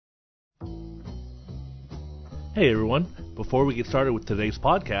Hey everyone, before we get started with today's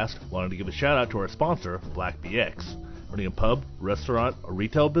podcast, wanted to give a shout out to our sponsor, BlackBX. Running a pub, restaurant, or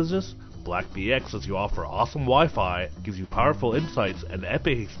retail business? BlackBX lets you offer awesome Wi-Fi, gives you powerful insights, and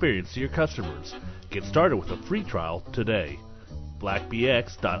epic experience to your customers. Get started with a free trial today.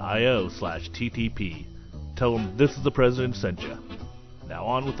 blackbx.io/TTP. Tell them this is the president sent you. Now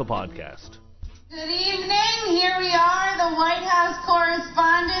on with the podcast. Good evening, here we are, the White House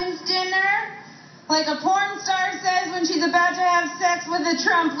Correspondents' Dinner. Like a porn star says when she's about to have sex with a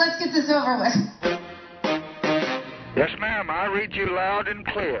Trump, let's get this over with. Yes, ma'am, I read you loud and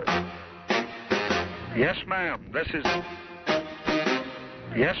clear. Yes, ma'am, this is...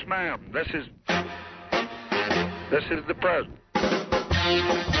 Yes, ma'am, this is the president.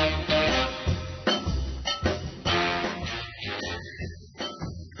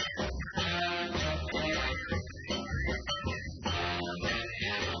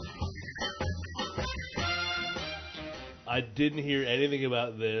 I didn't hear anything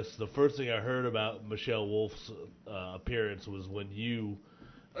about this. The first thing I heard about Michelle Wolf's appearance was when you...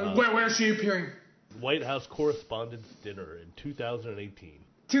 Where is she appearing? White House Correspondents' Dinner in 2018.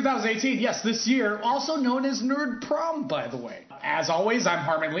 2018, yes, this year, also known as Nerd Prom, by the way. As always, I'm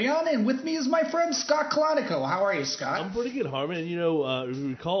Harmon Leon, and with me is my friend Scott Clonico. How are you, Scott? I'm pretty good, Harmon. And if you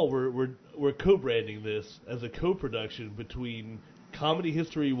recall, we're co-branding this as a co-production between Comedy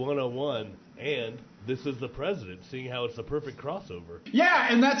History 101 and This Is the President, seeing how it's the perfect crossover. Yeah,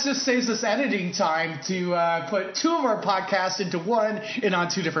 and that just saves us editing time to put two of our podcasts into one and on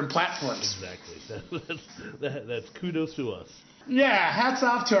two different platforms. Exactly. That's kudos to us. Yeah, hats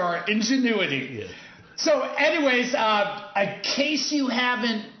off to our ingenuity. Yes. So anyways, in case you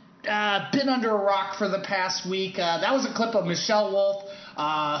haven't been under a rock for the past week, that was a clip of Michelle Wolf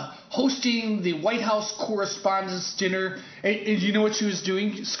hosting the White House Correspondents' Dinner. And you know what she was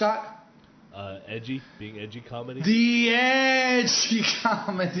doing, Scott? Being edgy comedy. The edgy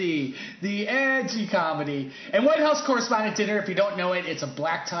comedy. And White House Correspondent Dinner, if you don't know it, it's a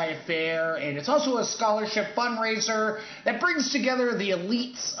black tie affair, and it's also a scholarship fundraiser that brings together the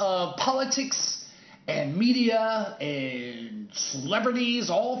elites of politics and media and celebrities,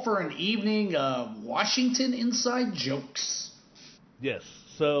 all for an evening of Washington inside jokes. Yes.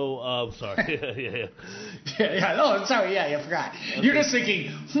 So, sorry. yeah. Yeah. Oh, sorry. Yeah, I forgot. Okay. You're just thinking,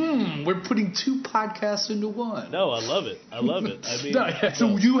 we're putting two podcasts into one. No, I love it. I mean,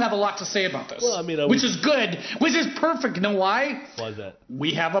 so you have a lot to say about this. Well, I mean, which is good, which is perfect. You know why? Why is that?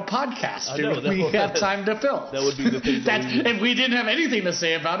 We have a podcast. I know, we have time to fill. That would be the thing. If we didn't have anything to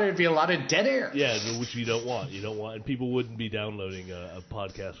say about it, it'd be a lot of dead air. Yeah, which you don't want. And people wouldn't be downloading a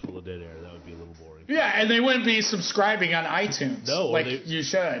podcast full of dead air. That would be a little boring. Yeah, and they wouldn't be subscribing on iTunes. No, you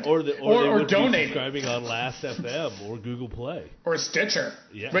should. Or they would donate. Be subscribing on Last.fm or Google Play. Or Stitcher.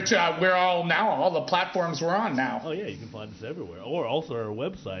 Yeah. Which we're all the platforms we're on now. Oh, yeah, you can find us everywhere. Or also our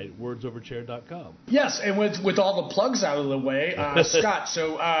website, wordsoverchair.com. Yes, and with all the plugs out of the way, Scott,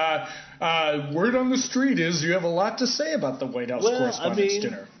 so word on the street is you have a lot to say about the White House Correspondents'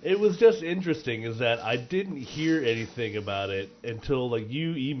 Dinner. It was just interesting is that I didn't hear anything about it until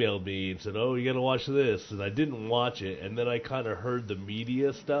you emailed me and said, oh, you got to watch this, and I didn't watch it, and then I kind of heard the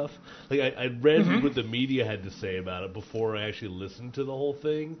media stuff. I read what the media had to say about it before I actually listened to the whole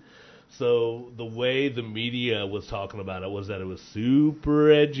thing. So the way the media was talking about it was that it was super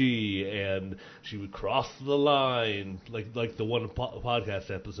edgy and she would cross the line, like the one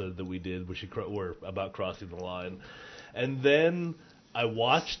podcast episode that we did where were about crossing the line. And then I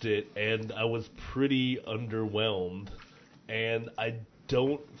watched it and I was pretty underwhelmed, and I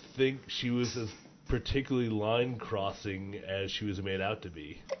don't think she was as particularly line crossing as she was made out to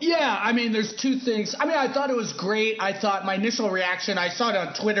be. Yeah, I mean, there's two things. I mean, I thought it was great. I thought my initial reaction, I saw it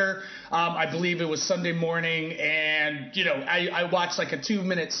on Twitter. I believe it was Sunday morning, and I watched a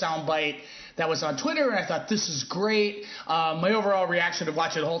 2-minute soundbite that was on Twitter, and I thought this is great. My overall reaction to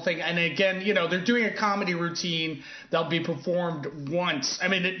watching the whole thing, and again, they're doing a comedy routine that'll be performed once. I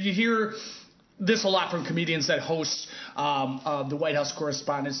mean, you hear this a lot from comedians that host the White House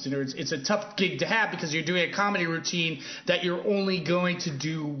Correspondents' Dinner. It's a tough gig to have because you're doing a comedy routine that you're only going to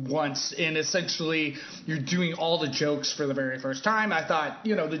do once, and essentially you're doing all the jokes for the very first time. I thought,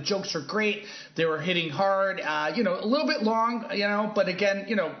 the jokes are great. They were hitting hard, a little bit long, but again,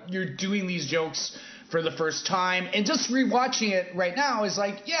 you're doing these jokes for the first time, and just rewatching it right now is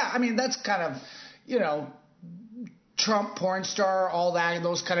that's kind of, Trump, porn star, all that, and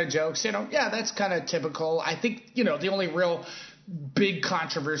those kind of jokes, that's kind of typical. I think, the only real big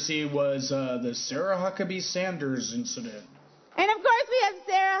controversy was the Sarah Huckabee Sanders incident. And of course we have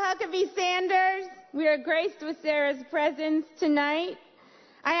Sarah Huckabee Sanders. We are graced with Sarah's presence tonight.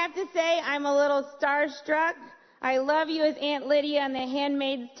 I have to say I'm a little starstruck. I love you as Aunt Lydia on The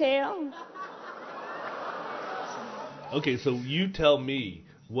Handmaid's Tale. Okay, so you tell me,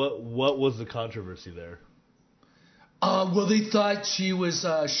 what was the controversy there? Well, they thought she was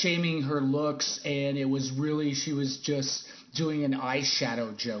shaming her looks, and it was really, she was just doing an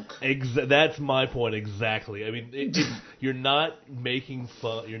eyeshadow joke. That's my point exactly. I mean, you're not making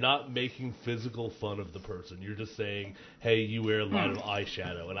fun. You're not making physical fun of the person. You're just saying, "Hey, you wear a lot of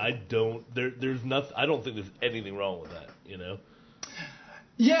eyeshadow," and I don't. There's nothing. I don't think there's anything wrong with that. You know.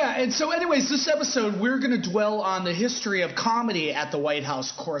 Yeah, and so anyways, this episode, we're going to dwell on the history of comedy at the White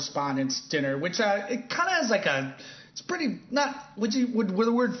House Correspondents' Dinner, which it kind of has like a, it's pretty, not, with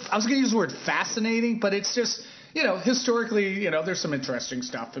the word, I was going to use the word fascinating, but it's just, you know, historically, you know, there's some interesting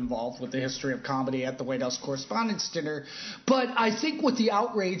stuff involved with the history of comedy at the White House Correspondents' Dinner. But I think what the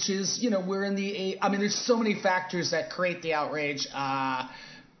outrage is, you know, we're in I mean, there's so many factors that create the outrage.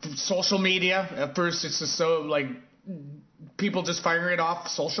 Social media, at first it's just so, like, people just firing it off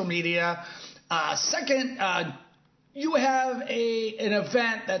social media. Second, you have an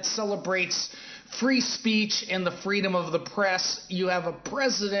event that celebrates free speech and the freedom of the press. You have a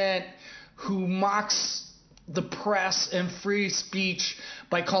president who mocks the press and free speech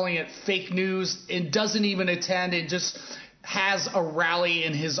by calling it fake news and doesn't even attend and just has a rally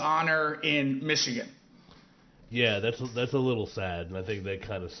in his honor in Michigan. Yeah, that's a little sad, and I think that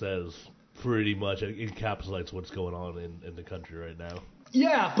kind of says pretty much, it encapsulates what's going on in the country right now.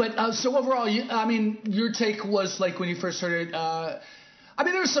 Yeah, but so overall, I mean, your take was like when you first heard it. I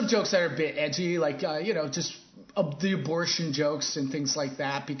mean, there were some jokes that are a bit edgy, like you know, just the abortion jokes and things like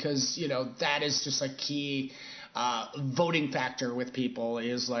that, because you know that is just a key voting factor with people.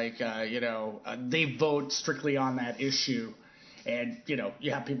 Is like you know they vote strictly on that issue, and you know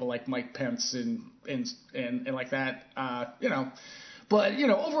you have people like Mike Pence and like that, you know. But, you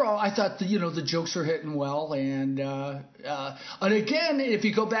know, overall, I thought, the jokes are hitting well. And again, if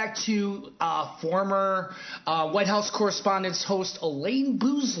you go back to former White House Correspondents host Elaine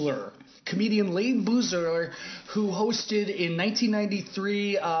Boozler, comedian Elaine Boozler, who hosted in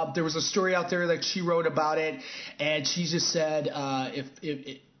 1993, there was a story out there that she wrote about it. And she just said,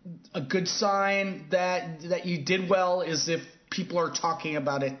 if a good sign that you did well is if people are talking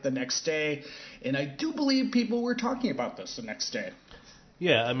about it the next day. And I do believe people were talking about this the next day.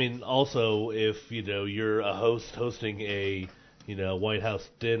 Yeah, I mean, also, if, you're a host hosting a, White House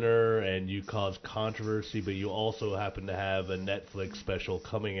dinner and you cause controversy, but you also happen to have a Netflix special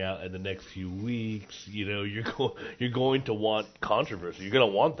coming out in the next few weeks, you're going to want controversy. You're going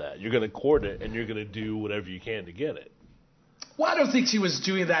to want that. You're going to court it, and you're going to do whatever you can to get it. Well, I don't think she was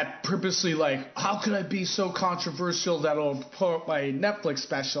doing that purposely, like, how can I be so controversial that I'll put my Netflix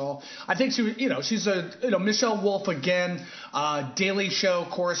special? I think she was, she's Michelle Wolf again, Daily Show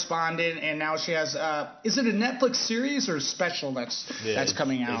correspondent, and now she has, is it a Netflix series or a special that's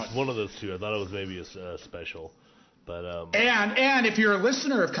coming out? It's one of those two. I thought it was maybe a special. But, and if you're a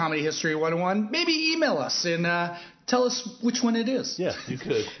listener of Comedy History 101, maybe email us and tell us which one it is. Yeah, you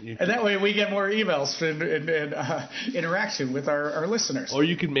could. And that way we get more emails and interaction with our listeners. Or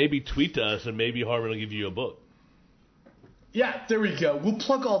you can maybe tweet to us and maybe Harmon will give you a book. Yeah, there we go. We'll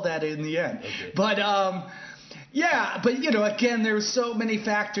plug all that in the end. Okay. But, again, there were so many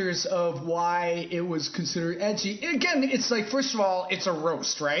factors of why it was considered edgy. Again, it's like, first of all, it's a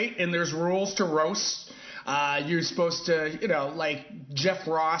roast, right? And there's rules to roast. You're supposed to, like Jeff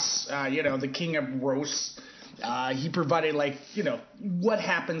Ross, the king of roasts. He provided what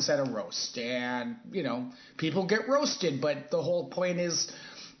happens at a roast, and people get roasted, but the whole point is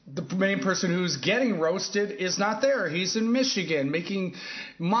the main person who's getting roasted is not there. He's in Michigan,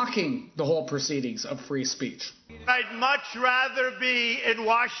 mocking the whole proceedings of free speech. I'd much rather be in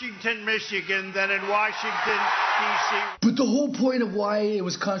Washington, Michigan than in Washington, D.C. But the whole point of why it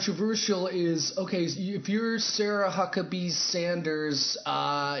was controversial is, okay, if you're Sarah Huckabee Sanders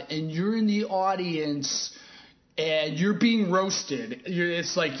and you're in the audience and you're being roasted,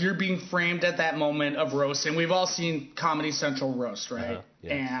 it's like you're being framed at that moment of roast. And we've all seen Comedy Central roast, right? Uh-huh,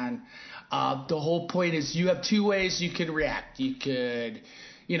 yeah. And the whole point is you have two ways you could react. You could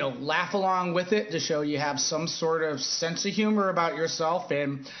laugh along with it to show you have some sort of sense of humor about yourself.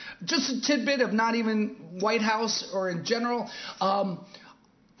 And just a tidbit of not even White House or in general,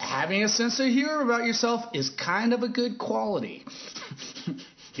 having a sense of humor about yourself is kind of a good quality.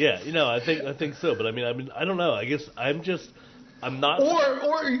 Yeah, I think so. But I mean, I don't know. I guess I'm not.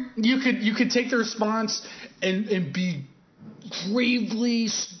 Or you could take the response and be gravely,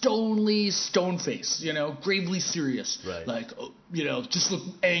 stone-faced, gravely serious. Right. Like, just look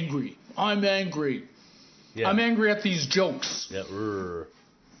angry. I'm angry. Yeah. I'm angry at these jokes. Yeah.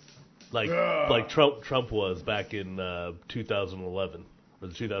 like Trump was back in 2011 or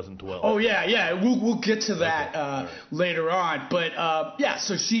 2012. Oh yeah. We'll get to that Right. later on. But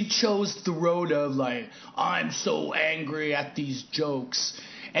so she chose the road of like, I'm so angry at these jokes.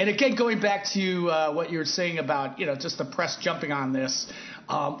 And again, going back to what you were saying about just the press jumping on this,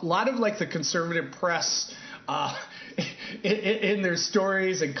 a lot of like the conservative press in their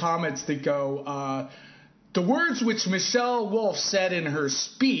stories and comments that go. The words which Michelle Wolf said in her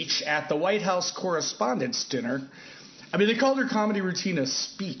speech at the White House Correspondents' Dinner, I mean, they called her comedy routine a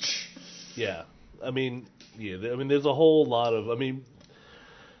speech. Yeah, I mean, there's a whole lot of,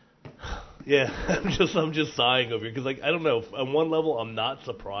 yeah, I'm just sighing over here because, like, I don't know. On one level, I'm not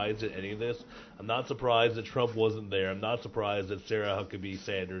surprised at any of this. I'm not surprised that Trump wasn't there. I'm not surprised that Sarah Huckabee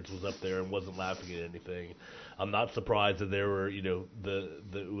Sanders was up there and wasn't laughing at anything. I'm not surprised that there were, that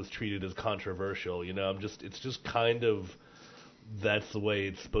it was treated as controversial. It's just kind of that's the way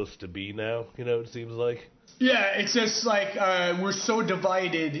it's supposed to be now. It seems like. Yeah, it's just like we're so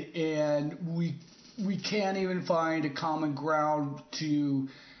divided, and we can't even find a common ground to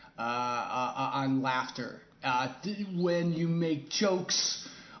on laughter. When you make jokes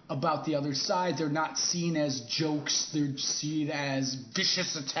about the other side, they're not seen as jokes; they're seen as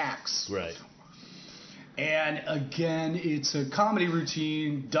vicious attacks. Right. And again, it's a comedy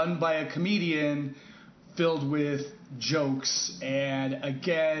routine done by a comedian filled with jokes. And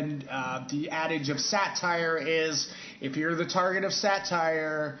again, the adage of satire is if you're the target of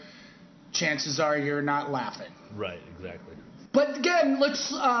satire, chances are you're not laughing. Right, exactly. But again, let's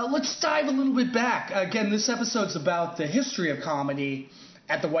dive a little bit back. Again, this episode's about the history of comedy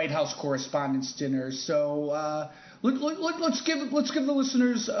at the White House Correspondents' Dinner. So let's give the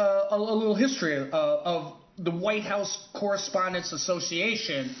listeners a little history of the White House Correspondents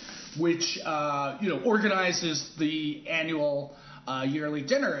Association, which organizes the annual yearly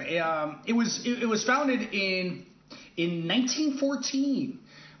dinner. It was founded in 1914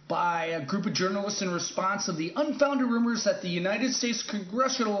 by a group of journalists in response of the unfounded rumors that the United States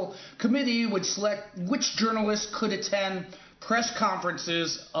Congressional Committee would select which journalists could attend press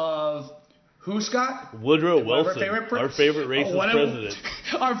conferences of who, Scott? Woodrow Wilson, our favorite racist president.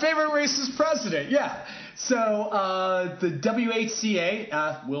 Our favorite racist president, yeah. So the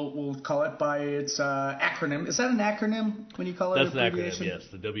WHCA, we'll call it by its acronym. Is that an acronym when you call it That's an abbreviation?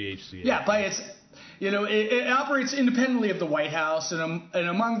 That's an acronym, yes, the WHCA. Yeah, by its, it operates independently of the White House, and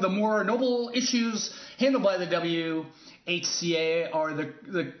among the more noble issues handled by the WHCA are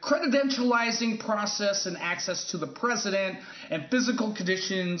the credentializing process and access to the president and physical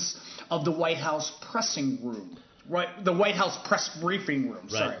conditions of the White House pressing room. Right, the White House press briefing room.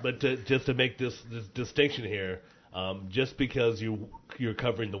 Right, Sorry. but just to make this distinction here, just because you're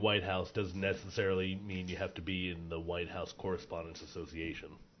covering the White House doesn't necessarily mean you have to be in the White House Correspondents Association.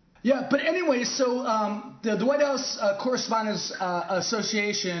 Yeah, but anyway, so the White House Correspondents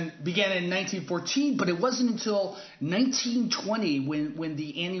Association began in 1914, but it wasn't until 1920 when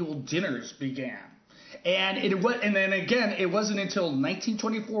the annual dinners began, and then again it wasn't until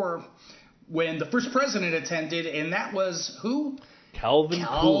 1924 when the first president attended, and that was who? Calvin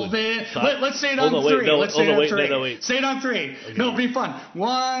Coolidge. Let's say it on three. Let's say it on three. No, wait. Say it on three. Okay. No, it'll be fun.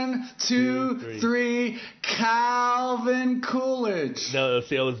 1, 2, 3. Calvin Coolidge. No,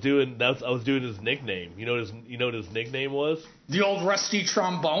 see, I was doing his nickname. You know what his nickname was? The old rusty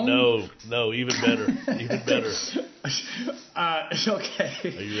trombone? No, even better. Even better. Okay.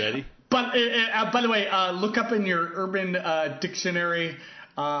 Are you ready? But by the way, look up in your Urban Dictionary.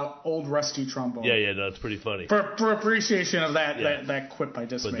 Old rusty trombone. Yeah, no, it's pretty funny. For appreciation of that quip I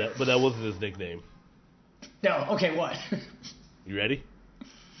just made. But that wasn't his nickname. No, okay, what? You ready?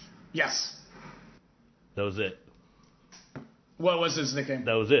 Yes. That was it. What was his nickname?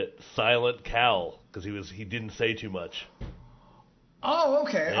 That was it. Silent Cal, because he didn't say too much. Oh,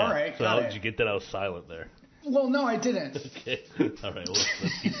 okay, yeah. all right. So how did you get that I was silent there? Well, no, I didn't. Okay. All right, let's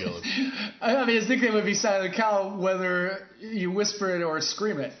keep going. I mean, his nickname would be Silent Cal, whether you whisper it or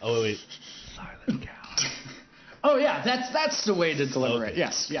scream it. Oh, wait. Silent Cal. Oh, yeah, that's the way to deliver it.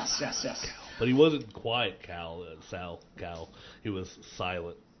 Yes. But he wasn't quiet Cal, Sal Cal. He was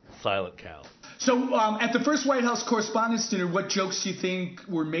silent Cal. So at the first White House Correspondents' Dinner, what jokes do you think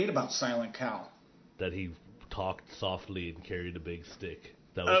were made about Silent Cal? That he talked softly and carried a big stick.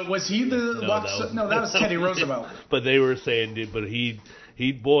 Was he the... No, that was Teddy Roosevelt. But they were saying, I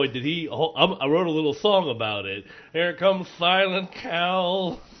wrote a little song about it. Here comes Silent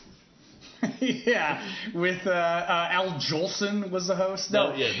Cal. Yeah, with Al Jolson was the host.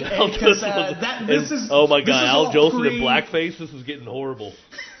 No, Al Jolson was... Oh my God, Al Jolson in blackface? This is getting horrible.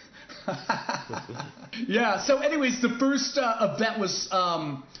 Yeah, so anyways, the first event was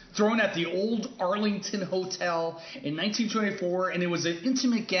thrown at the old Arlington Hotel in 1924, and it was an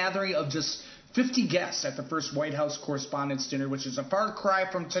intimate gathering of just 50 guests at the first White House Correspondents' Dinner, which is a far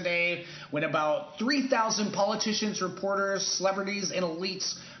cry from today when about 3,000 politicians, reporters, celebrities, and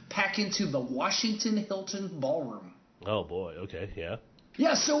elites pack into the Washington Hilton Ballroom. Oh, boy. Okay, yeah.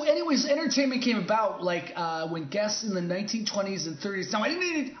 Yeah, so anyways, entertainment came about when guests in the 1920s and 30s. Now,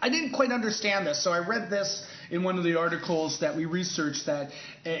 I didn't quite understand this, so I read this in one of the articles that we researched that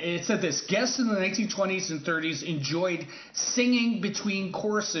it said this: guests in the 1920s and 30s enjoyed singing between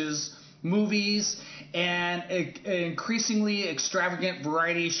courses, movies, and increasingly extravagant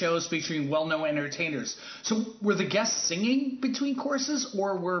variety shows featuring well-known entertainers. So were the guests singing between courses,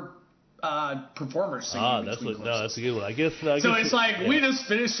 or were performers singing between courses? No, that's a good one. I guess so it's like, we just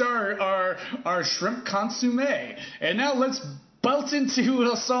finished our shrimp consomme, and now let's belt into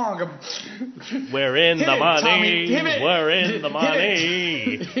a song. We're in the money. We're in the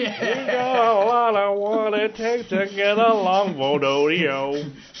money. We got a lot of what it takes to get along,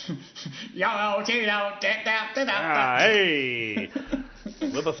 Vododio. Hey,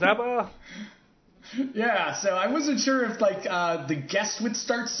 whippersnapper. Yeah, so I wasn't sure if the guests would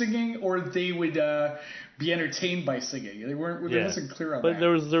start singing or they would be entertained by singing. It wasn't clear on that. But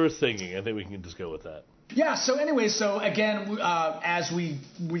there was singing. I think we can just go with that. Yeah, so anyway, again, as we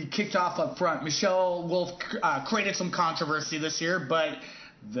kicked off up front, Michelle Wolf created some controversy this year, but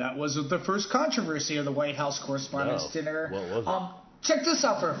that wasn't the first controversy of the White House Correspondents' Dinner. What was it? Check this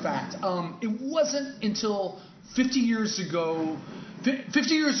out for a fact. It wasn't until 50 years ago,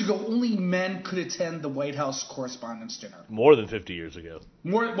 only men could attend the White House Correspondents' Dinner. More than 50 years ago. It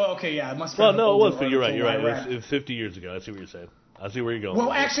must be. Well, no, it was. But you're right. It was 50 years ago. I see what you're saying. I see where you're going.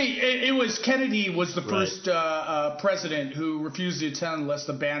 Well, actually, it was Kennedy was the first president who refused to attend unless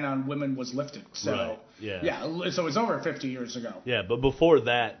the ban on women was lifted. So, so it's over 50 years ago. Yeah, but before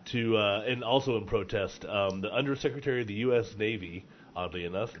that, and also in protest, the Undersecretary of the U.S. Navy, oddly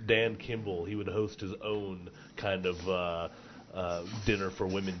enough, Dan Kimball, he would host his own kind of dinner for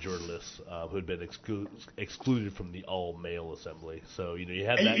women journalists who had been excluded from the all-male assembly. So, you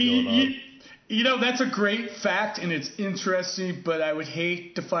had that going on. That's a great fact, and it's interesting, but I would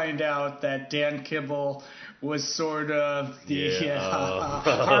hate to find out that Dan Kimball was sort of the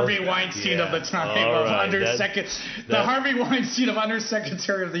Harvey Weinstein of the time, Harvey Weinstein of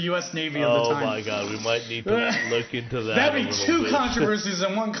Undersecretary of the U.S. Navy of the time. Oh my God, we might need to look into that. That'd be two controversies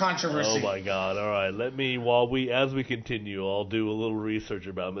and one controversy. Oh my God! All right, as we continue, I'll do a little research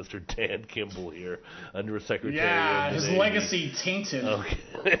about Mr. Dan Kimball here, Undersecretary. Yeah, of the his Navy. legacy tainted.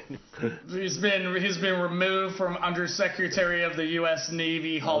 Okay. He's been removed from Undersecretary of the U.S.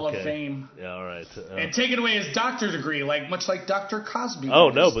 Navy Hall of Fame. Yeah, all right. And taken away his doctorate degree, much like Dr. Cosby. Oh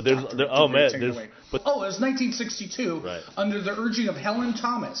no, but it was 1962, right, under the urging of Helen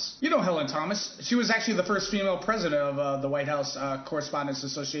Thomas. You know Helen Thomas. She was actually the first female president of the White House Correspondents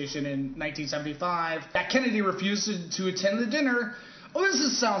Association in 1975. That Kennedy refused to attend the dinner. Oh,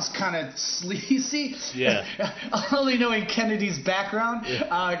 this sounds kind of sleazy. Yeah. Only knowing Kennedy's background,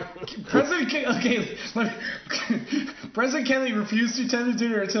 President Kennedy refused to attend the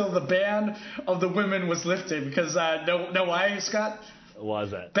dinner until the ban of the women was lifted. Because know why, Scott? Why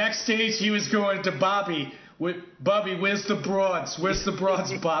is that? Backstage, he was going to Bobby. Bobby, where's the broads? Where's the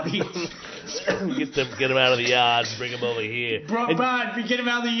broads, Bobby? Get them out of the yard. Bring them over here. Bobby, get them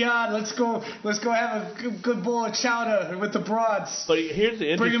out of the yard. Let's go have a good bowl of chowder with the broads. But here's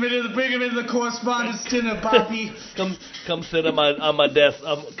the bring them into the Correspondents' Dinner, Bobby. Come sit on my desk.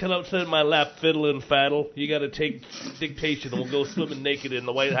 Come up, sit in my lap, fiddle and faddle. You got to take dictation, and we'll go swimming naked in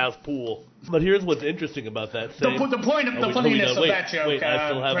the White House pool. But here's what's interesting about that. The funniness of that joke,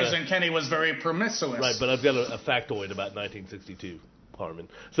 President Kennedy was very promiscuous. Right, but I've got a factoid about 1962, Harmon.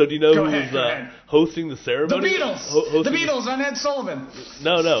 So do you know who was hosting the ceremony? The Beatles on Ed Sullivan.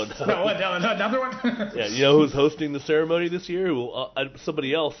 No, another one? Yeah, you know who's hosting the ceremony this year?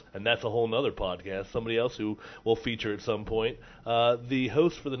 Somebody else, and that's a whole other podcast, somebody else who will feature at some point. The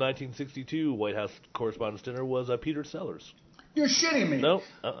host for the 1962 White House Correspondents' Dinner was Peter Sellers. You're shitting me. No,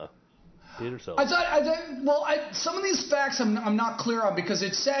 Peter Sellers. Some of these facts I'm not clear on, because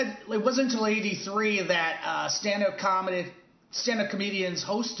it said it wasn't until '83 that stand-up comedians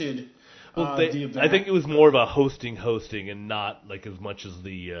hosted the event. I think it was more of a hosting, and not as much as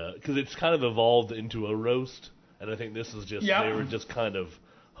because it's kind of evolved into a roast, and I think this is just they were just kind of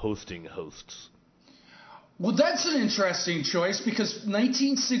hosting hosts. Well, that's an interesting choice, because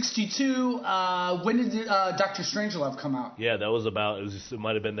 1962, when did Dr. Strangelove come out? Yeah, that was it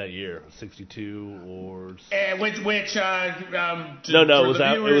might have been that year, 62 or... That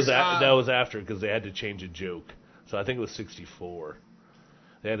was after, because they had to change a joke. So I think it was 64.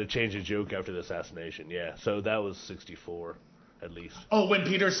 They had to change a joke after the assassination. Yeah, so that was 64, at least. Oh, when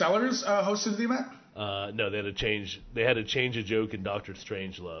Peter Sellers hosted the event? No, they had to change. They had to change a joke in Doctor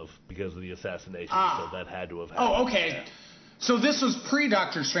Strangelove because of the assassination. So that had to have happened. Oh, okay. Yeah. So this was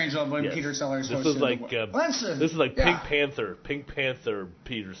pre-Doctor Strangelove when Peter Sellers hosted. This was like this is like Pink Panther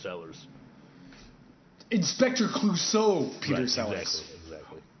Peter Sellers. Inspector Clouseau Peter Sellers.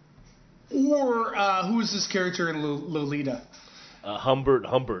 Exactly. Or who was this character in Lolita? Humbert.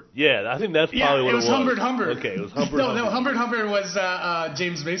 Yeah, I think that's probably what it was. Humbert. Okay, it was Humbert. No, Humbert was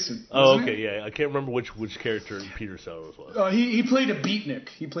James Mason. Oh, okay, yeah. I can't remember which character Peter Sellers was. Oh, he played a beatnik.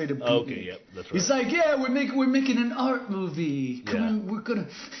 Okay, yep, that's right. He's like, yeah, we're making an art movie. Come on, we're gonna.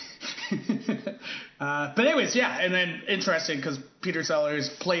 But anyways, yeah, and then interesting because Peter Sellers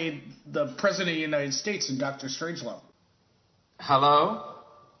played the President of the United States in Doctor Strangelove. Hello,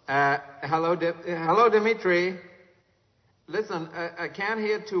 hello, Dimitri. Listen, I can't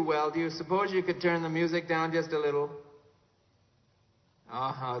hear too well. Do you suppose you could turn the music down just a little?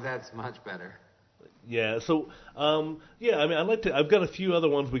 Oh, that's much better. Yeah. So, I mean, I've got a few other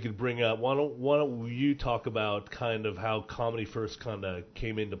ones we could bring up. Why don't you talk about kind of how comedy first kind of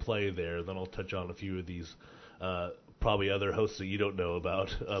came into play there? Then I'll touch on a few of these, probably other hosts that you don't know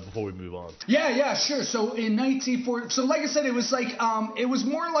about before we move on. Yeah, sure. So in 1940, so like I said, it was like it was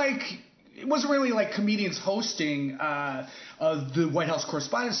more like. It wasn't really like comedians hosting the White House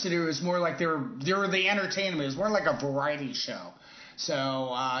Correspondents' Dinner. It was more like they were the entertainment. It was more like a variety show.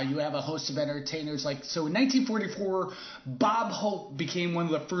 So you have a host of entertainers. So in 1944, Bob Hope became one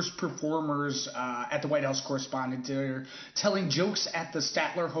of the first performers at the White House Correspondents' Dinner, telling jokes at the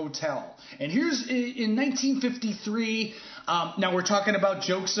Statler Hotel. And here's in 1953. Now we're talking about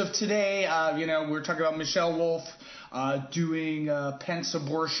jokes of today. We're talking about Michelle Wolf. Doing Pence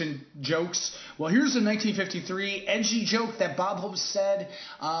abortion jokes. Well, here's a 1953 edgy joke that Bob Hope said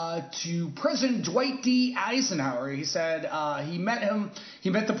to President Dwight D. Eisenhower. He said he met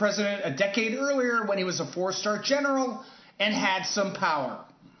the president a decade earlier when he was a 4-star general and had some power.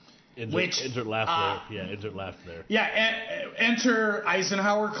 Insert laugh there. Yeah, insert laugh there. Yeah, enter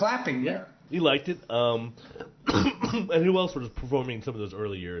Eisenhower clapping there. He liked it. And who else was performing some of those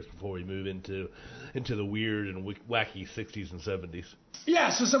early years before we move into the weird and wacky 60s and 70s? Yeah,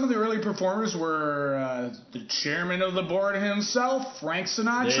 so some of the early performers were the chairman of the board himself, Frank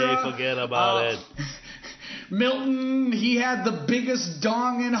Sinatra. They forget about it. Milton, he had the biggest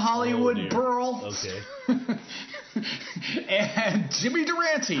dong in Hollywood, Burl. Okay. And Jimmy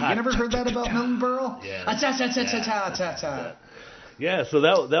Durante. You never heard that about Milton Berle? Yeah. Yeah, so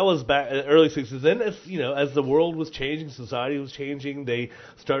that was back in the early 60s. Then, as the world was changing, society was changing, they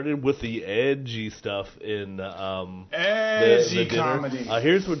started with the edgy stuff in the comedy.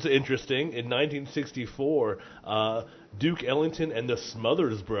 Here's what's interesting. In 1964, Duke Ellington and the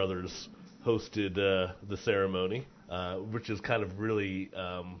Smothers Brothers hosted the ceremony, which is kind of really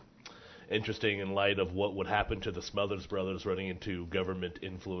interesting in light of what would happen to the Smothers Brothers running into government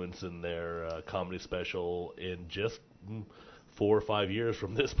influence in their comedy special in just 4 or 5 years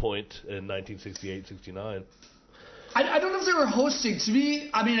from this point in 1968, 69. I don't know if they were hosting. To me,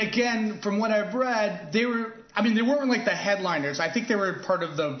 I mean, again, from what I've read, they weren't like the headliners. I think they were part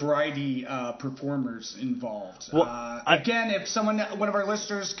of the variety performers involved. Well, again, if one of our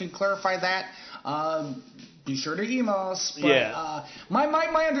listeners can clarify that, be sure to email us. But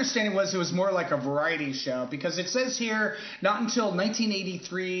my understanding was it was more like a variety show because it says here not until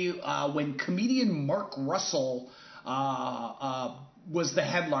 1983 when comedian Mark Russell was the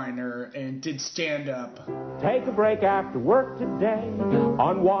headliner and did stand up. Take a break after work today.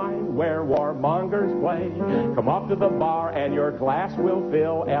 Unwind where warmongers play. Come up to the bar and your glass will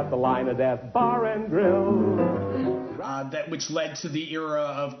fill at the Line of Death Bar and Grill. Which led to the era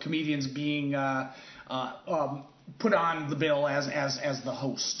of comedians being put on the bill as the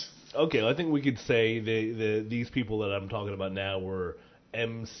host. Okay, I think we could say these people that I'm talking about now were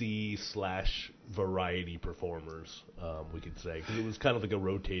MC/variety performers, we could say, because it was kind of like a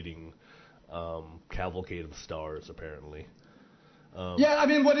rotating cavalcade of stars, apparently. Yeah, I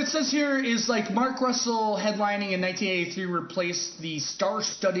mean, what it says here is like Mark Russell headlining in 1983 replaced the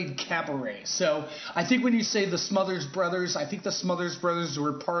star-studded cabaret. So I think when you say the Smothers Brothers, I think the Smothers Brothers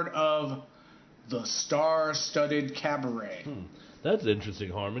were part of the star-studded cabaret. That's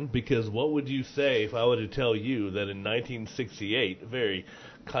interesting, Harmon, because what would you say if I were to tell you that in 1968, a very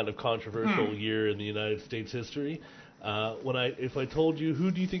kind of controversial year in the United States history, if I told you,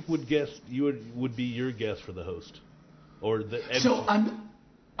 who do you think would be your guess for the host? Or the MC? So I'm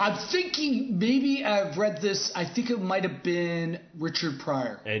I'm thinking maybe I've read this. I think it might have been Richard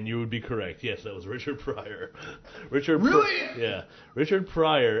Pryor. And you would be correct. Yes, that was Richard Pryor. Really? Richard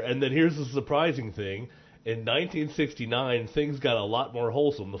Pryor. And then here's the surprising thing. In 1969, things got a lot more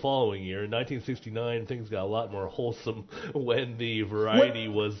wholesome the following year. In 1969, things got a lot more wholesome when the variety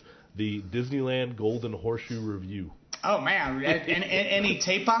was the Disneyland Golden Horseshoe Review. Oh, man. Any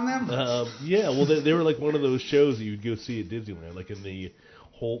tape on them? Yeah, well, they were like one of those shows that you'd go see at Disneyland, like in the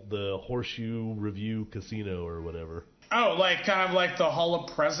Horseshoe Review Casino or whatever. Oh, like kind of like the Hall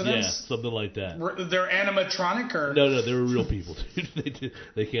of Presidents? Yeah, something like that. They're animatronic or? No, they were real people, dude.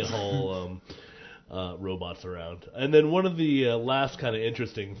 They can't haul robots around. And then one of the last kind of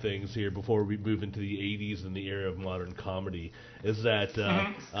interesting things here before we move into the 80s and the era of modern comedy is that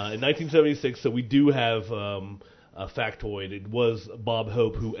in 1976, so we do have a factoid. It was Bob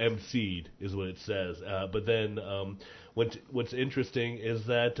Hope who emceed, is what it says. But then what's interesting is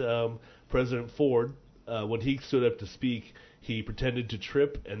that President Ford, when he stood up to speak, he pretended to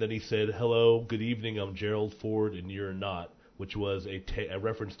trip, and then he said, "Hello, good evening, I'm Gerald Ford, and you're not," which was a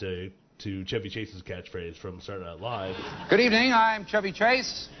reference to Chevy Chase's catchphrase from Saturday Night Live. Good evening, I'm Chevy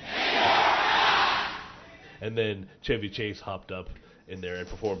Chase. And then Chevy Chase hopped up in there and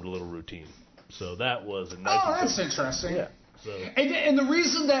performed a little routine. So that was in Oh, that's interesting. Yeah. So. And the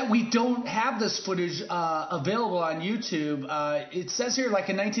reason that we don't have this footage available on YouTube, it says here, like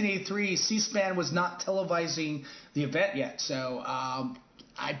in 1983, C-SPAN was not televising the event yet. So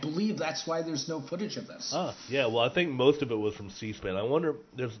I believe that's why there's no footage of this. Yeah, well, I think most of it was from C-SPAN. I wonder,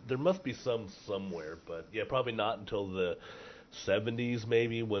 there must be some somewhere, but yeah, probably not until the 70s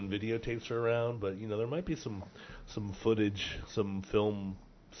maybe when videotapes are around. But, there might be some footage, some film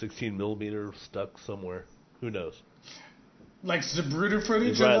 16 millimeter stuck somewhere. Who knows? Like Zapruder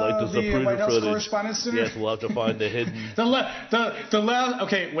footage right, of like the White House footage. Correspondents' Dinner? Yes, we'll have to find the hidden...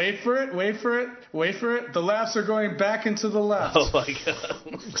 Okay, wait for it. The laughs are going back into the left. Oh, my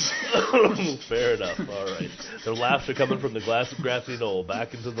God. Fair enough. All right. The laughs are coming from the grassy knoll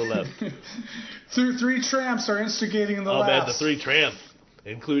back into the left. Three tramps are instigating the laughs. Oh, man, the three tramps.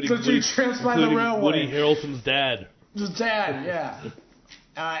 Including tramps by the railway. Woody Harrelson's dad. The dad, yeah.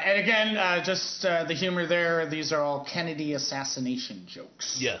 And again, just the humor there, these are all Kennedy assassination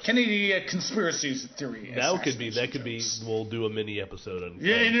jokes. Yes. Kennedy conspiracy theory. That could be, we'll do a mini episode on.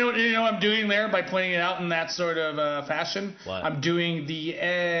 Yeah, you know what I'm doing there by pointing it out in that sort of fashion? What? I'm doing the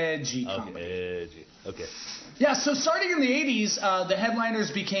edgy comedy. Edgy. Okay. Yeah, so starting in the 80s, the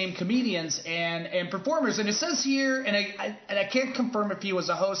headliners became comedians and performers. And it says here, and I can't confirm if he was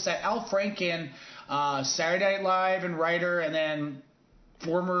a host, that Al Franken, Saturday Night Live and writer, and then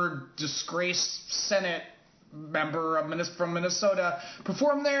former disgraced Senate member from Minnesota,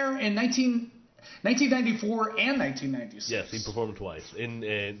 performed there in 1994 and 1996. Yes, he performed twice.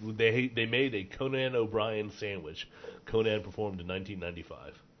 They made a Conan O'Brien sandwich. Conan performed in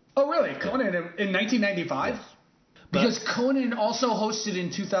 1995. Oh, really? Conan in 1995? Yes. Because Conan also hosted in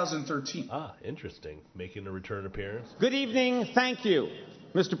 2013. Ah, interesting. Making a return appearance. Good evening, thank you,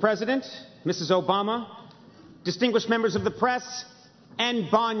 Mr. President, Mrs. Obama, distinguished members of the press,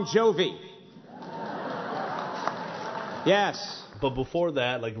 and Bon Jovi. Yes. But before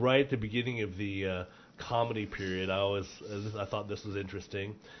that, like right at the beginning of the comedy period, I thought this was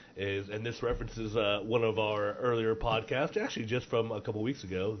interesting, and this references one of our earlier podcasts, actually just from a couple weeks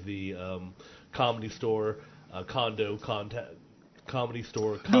ago, the Comedy Store Comedy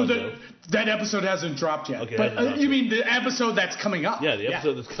Store Condo. No, that episode hasn't dropped yet. Okay, but you mean the episode that's coming up? Yeah, the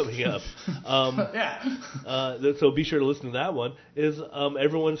episode that's coming up. Yeah. So be sure to listen to that one. Is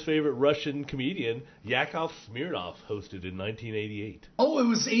everyone's favorite Russian comedian Yakov Smirnoff hosted in 1988. Oh, it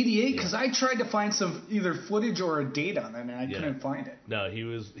was 88 because I tried to find some either footage or a date on it and I couldn't find it. No, he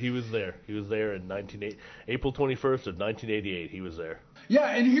was there. He was there in April 21st of 1988. He was there.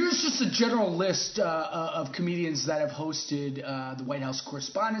 Yeah, and here's just a general list of comedians that have hosted the White House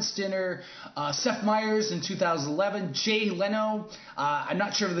Correspondents' Dinner. Seth Meyers in 2011. Jay Leno. I'm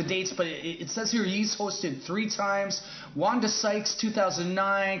not sure of the dates, but it says here he's hosted 3 times. Wanda Sykes,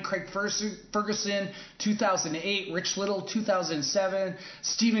 2009. Craig Ferguson, 2008. Rich Little, 2007.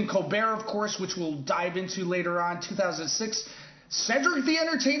 Stephen Colbert, of course, which we'll dive into later on, 2006. Cedric the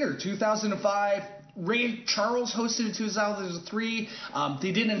Entertainer, 2005. Ray Charles hosted in 2003.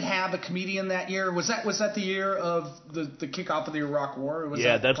 They didn't have a comedian that year. Was that the year of the kickoff of the Iraq War?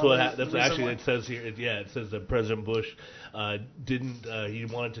 That's actually it says here. It says that President Bush he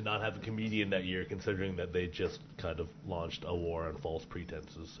wanted to not have a comedian that year, considering that they just kind of launched a war on false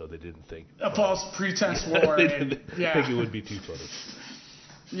pretenses, so they didn't think false pretense war. They didn't think it would be too funny.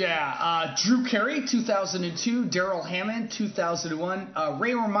 Yeah, Drew Carey, 2002. Daryl Hammond, 2001.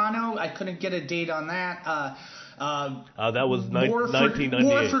 Ray Romano, I couldn't get a date on that. That was 1998.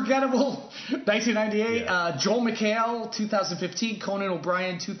 More forgettable, 1998. Yeah. Joel McHale, 2015. Conan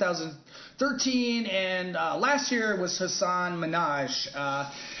O'Brien, 2013. And last year was Hassan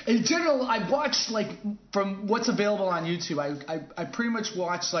Minhaj. In general, I watched, like, from what's available on YouTube, I pretty much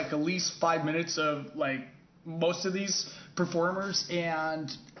watched, like, at least 5 minutes of, like, most of these performers.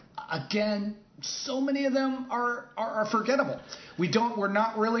 And, again, so many of them are forgettable. We're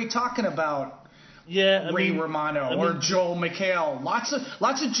not really talking about Ray Romano or Joel McHale. Lots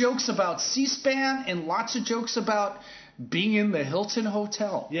of jokes about C-SPAN and lots of jokes about being in the Hilton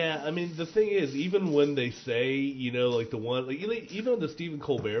Hotel. Yeah, I mean, the thing is, even when they say, like the one, like, even the Stephen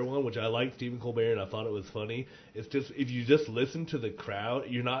Colbert one, which I like Stephen Colbert and I thought it was funny, it's just, if you just listen to the crowd,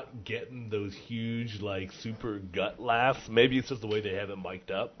 you're not getting those huge, like, super gut laughs. Maybe it's just the way they have it mic'd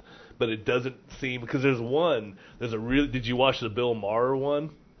up, but it doesn't seem, because did you watch the Bill Maher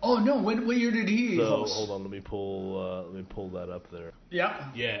one? Oh no! What year did he host? Hold on, let me pull that up there.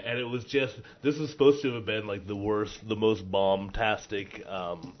 Yeah. Yeah, and it was just, this was supposed to have been like the most bomb-tastic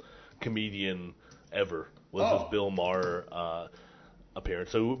comedian ever was this Bill Maher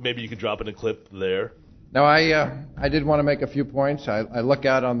appearance. So maybe you could drop in a clip there. Now I did want to make a few points. I look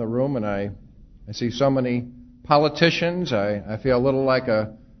out on the room and I see so many politicians. I feel a little like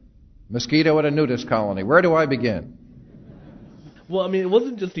a mosquito at a nudist colony. Where do I begin? Well, I mean, it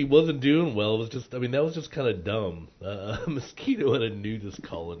wasn't just he wasn't doing well. It was just, I mean, that was just kind of dumb. A mosquito in a nudist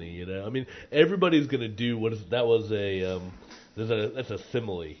colony, I mean, everybody's gonna do that's a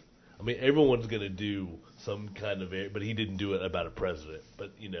simile. I mean, everyone's gonna do some kind of, but he didn't do it about a president.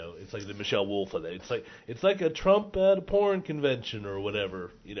 But it's like the Michelle Wolf of it. It's like a Trump at a porn convention or whatever.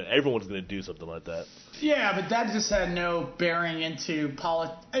 Everyone's gonna do something like that. Yeah, but that just had no bearing into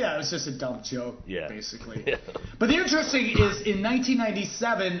politics. Yeah, it was just a dumb joke, basically. Yeah. But the interesting is, in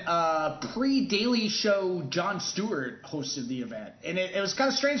 1997, pre-Daily Show, Jon Stewart hosted the event, and it was kind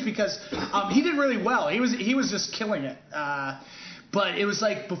of strange because he did really well. He was just killing it. But it was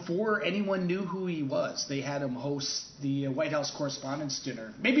like before anyone knew who he was, they had him host the White House Correspondents'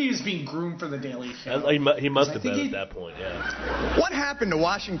 Dinner. Maybe he was being groomed for the Daily Show. He must have been at that point, yeah. What happened to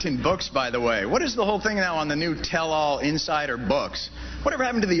Washington Books, by the way? What is the whole thing now on the new tell-all Insider Books? Whatever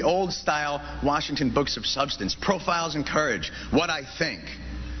happened to the old-style Washington Books of substance? Profiles and Courage. What I Think.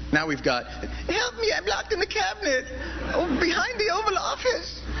 Now we've got, help me, I'm locked in the cabinet. Oh, behind the Oval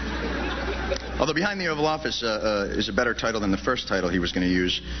Office. Although Behind the Oval Office is a better title than the first title he was going to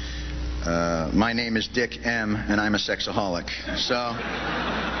use. My name is Dick M. and I'm a sexaholic.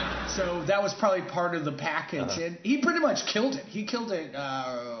 So that was probably part of the package. And he pretty much killed it. He killed it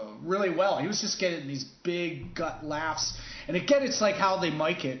really well. He was just getting these big gut laughs. And again, it's like how they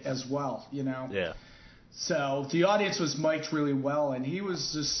mic it as well, Yeah. So the audience was mic'd really well, and he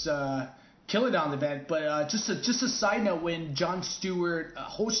was just killing it on the event. But just a side note, when Jon Stewart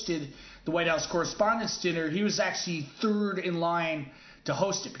hosted the White House Correspondents' Dinner, he was actually third in line to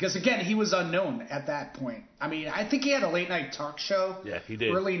host it. Because, again, he was unknown at that point. I mean, I think he had a late-night talk show. Yeah, he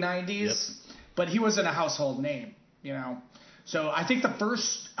did. Early 90s. Yep. But he wasn't a household name, So I think the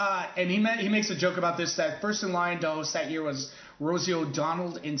first, and he makes a joke about this, that first in line to host that year was Rosie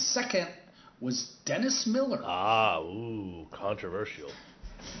O'Donnell, and second was Dennis Miller. Controversial.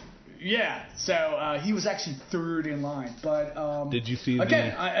 Yeah, so he was actually third in line. But did you see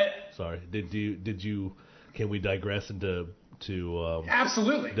again? Sorry, did you? Can we digress into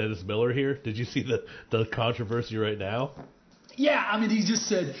absolutely Dennis Miller here? Did you see the controversy right now? Yeah, I mean, he just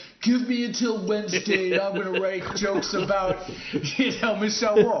said, give me until Wednesday and I'm going to write jokes about,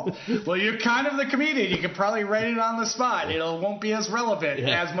 Michelle Wolf. Well, you're kind of the comedian. You can probably write it on the spot. It won't be as relevant,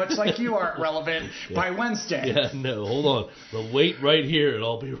 as much like you aren't relevant by Wednesday. Yeah, no, hold on. Well, wait right here and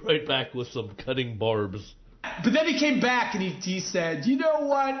I'll be right back with some cutting barbs. But then he came back and he said, you know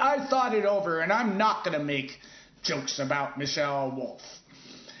what? I thought it over and I'm not going to make jokes about Michelle Wolf.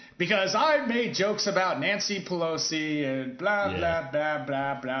 Because I've made jokes about Nancy Pelosi and blah, blah, blah,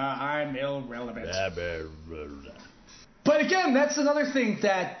 blah, blah. I'm irrelevant. Blah, blah, blah, blah. But again, that's another thing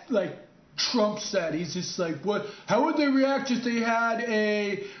that, like, Trump said. He's just like, what? How would they react if they had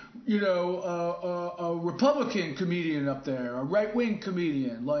a Republican comedian up there, a right-wing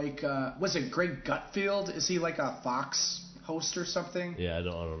comedian? Like, was it Greg Gutfeld? Is he like a Fox host or something? Yeah, I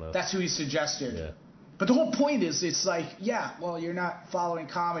don't know. That's who he suggested. Yeah. But the whole point is, it's like, you're not following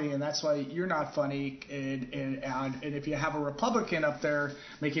comedy, and that's why you're not funny. And if you have a Republican up there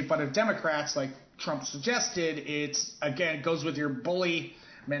making fun of Democrats, like Trump suggested, it goes with your bully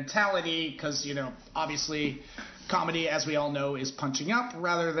mentality, because, obviously comedy, as we all know, is punching up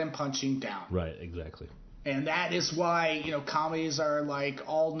rather than punching down. Right, exactly. And that is why, comedies are like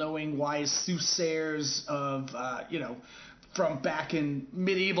all-knowing wise soothsayers of, from back in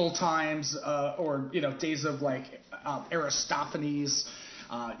medieval times or, days of like Aristophanes,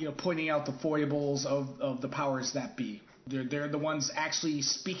 pointing out the foibles of the powers that be. They're the ones actually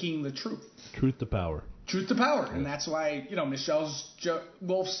speaking the truth. Truth to power. Truth to power. And that's why, Michelle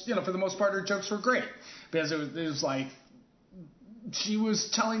Wolf's, for the most part, her jokes were great. Because it was like, she was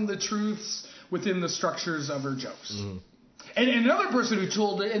telling the truths within the structures of her jokes. Mm-hmm. And another person who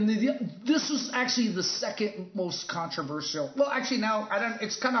told it, and this was actually the second most controversial. Well, actually, now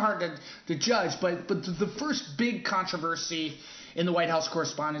it's kind of hard to judge, but the first big controversy in the White House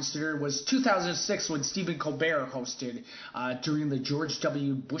Correspondents' Dinner was 2006 when Stephen Colbert hosted during the George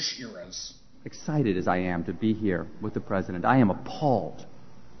W. Bush eras. Excited as I am to be here with the president, I am appalled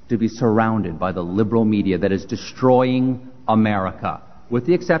to be surrounded by the liberal media that is destroying America, with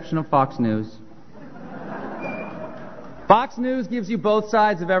the exception of Fox News. Fox News gives you both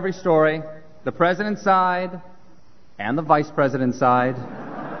sides of every story, the president's side and the vice president's side.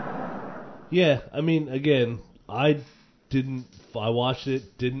 Yeah, I mean, again, I watched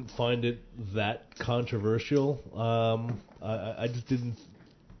it, didn't find it that controversial. I just didn't.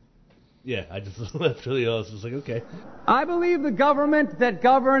 Yeah, I just left really honest. I was like, okay. I believe the government that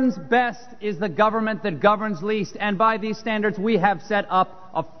governs best is the government that governs least. And by these standards, we have set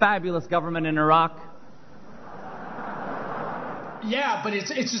up a fabulous government in Iraq. Yeah, but it's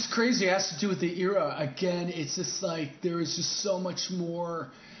just crazy. It has to do with the era. Again, it's just like there is just so much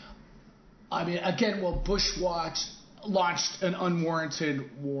more. I mean, again, Bush launched an unwarranted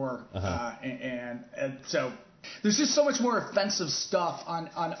war, and so there's just so much more offensive stuff on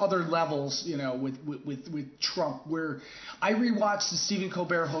other levels, with Trump. Where I rewatched the Stephen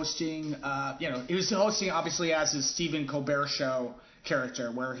Colbert hosting. He was hosting obviously as his Stephen Colbert Show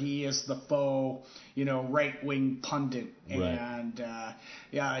character, where he is the faux, right-wing pundit, and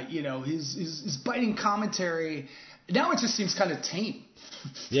his biting commentary. Now it just seems kind of tame.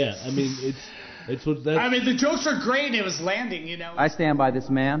 Yeah, I mean it's what that. I mean the jokes are great. It was landing, I stand by this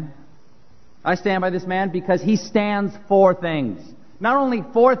man. I stand by this man because he stands for things. Not only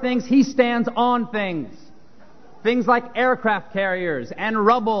for things, he stands on things. Things like aircraft carriers and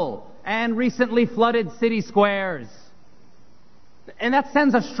rubble and recently flooded city squares. And that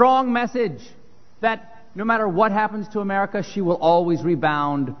sends a strong message that no matter what happens to America, she will always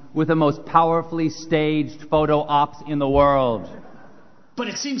rebound with the most powerfully staged photo ops in the world. But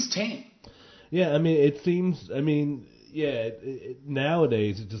it seems tame. Yeah, I mean,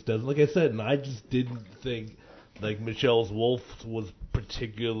 nowadays it just doesn't. Like I said, and I just didn't think like Michelle Wolf was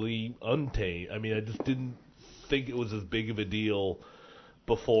particularly untamed. I mean, I just didn't think it was as big of a deal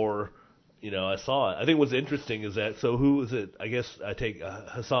before, I saw it. I think what's interesting is that, so who is it? I guess I take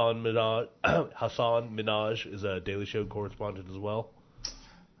Hassan Minhaj. Hassan Minhaj is a Daily Show correspondent as well.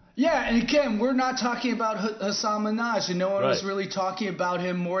 Yeah, and again, we're not talking about Hassan Minhaj, and no one was really talking about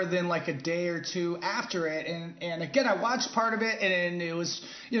him more than like a day or two after it. And again, I watched part of it, and it was,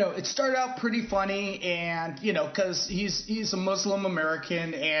 it started out pretty funny, and because he's a Muslim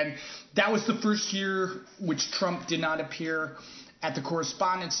American, and that was the first year which Trump did not appear at the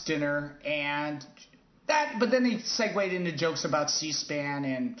Correspondents' Dinner, but then he segued into jokes about C-SPAN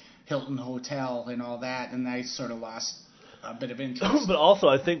and Hilton Hotel and all that, and I sort of lost a bit of interest. But also,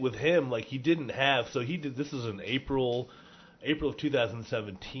 I think with him, like he didn't have. So he did. This is in April of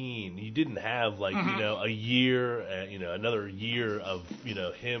 2017. He didn't have like a year, another year of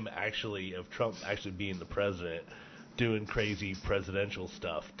him actually of Trump actually being the president, doing crazy presidential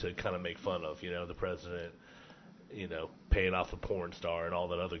stuff to kind of make fun of the president, paying off the porn star and all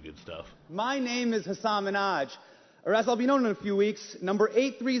that other good stuff. My name is Hassan Minhaj, or as I'll be known in a few weeks, number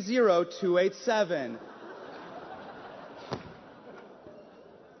 830287.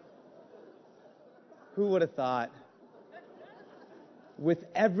 Who would have thought, with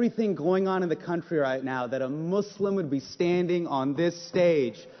everything going on in the country right now, that a Muslim would be standing on this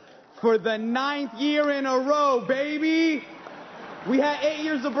stage for the 9th year in a row, baby? We had 8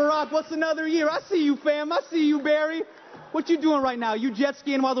 years of Barack. What's another year? I see you, fam. I see you, Barry. What you doing right now? You jet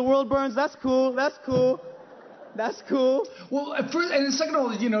skiing while the world burns? That's cool. That's cool. That's cool. Well, and second of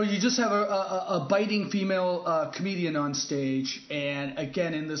all, you just have a biting female comedian on stage, and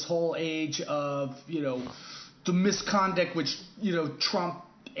again, in this whole age of the misconduct which Trump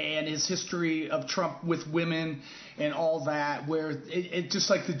and his history of Trump with women and all that, where it just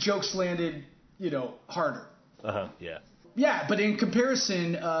like the jokes landed harder. Yeah. Yeah, but in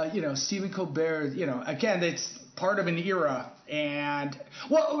comparison, Stephen Colbert, again, it's part of an era, And,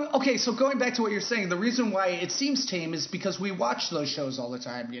 well, okay, so going back to what you're saying, the reason why it seems tame is because we watch those shows all the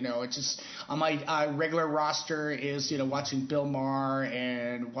time. It's just on my regular roster is, watching Bill Maher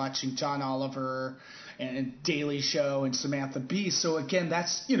and watching John Oliver and Daily Show and Samantha Bee. So again,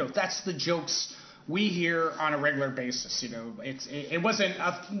 that's the jokes we hear on a regular basis. It wasn't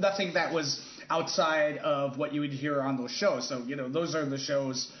nothing that was outside of what you would hear on those shows. So, those are the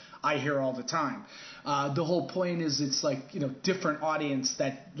shows I hear all the time. The whole point is it's like, different audience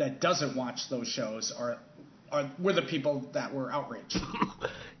that doesn't watch those shows were the people that were outraged.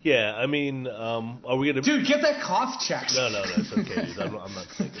 Yeah, I mean, are we going to... Dude, get that cough checked. No, it's okay, dude. I'm not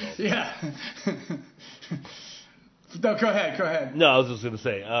sick at all. Yeah. No, go ahead. No, I was just going to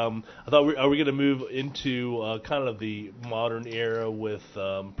say, I thought, are we going to move into kind of the modern era with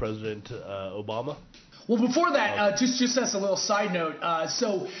President Obama? Well, before that, just as a little side note,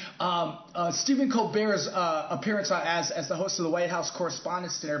 Stephen Colbert's appearance as the host of the White House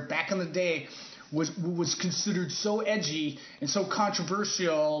Correspondents' Dinner back in the day was considered so edgy and so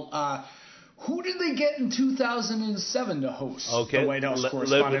controversial. Who did they get in 2007 to host the White House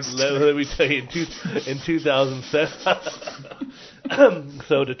Correspondents' Dinner? Let me tell you, in 2007.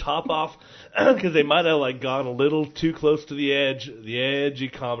 So to top off, because they might have gone a little too close to the edgy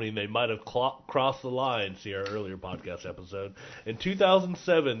comedy, and they might have crossed the line. See our earlier podcast episode. In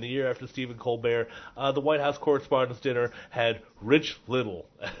 2007, the year after Stephen Colbert, the White House Correspondents' Dinner had Rich Little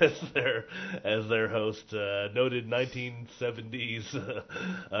as their host. Noted 1970s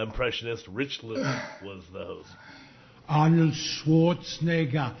impressionist Rich Little was the host. Arnold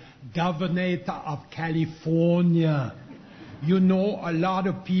Schwarzenegger, Governor of California. A lot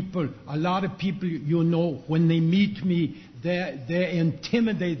of people, when they meet me, they're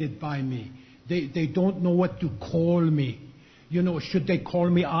intimidated by me. They don't know what to call me. Should they call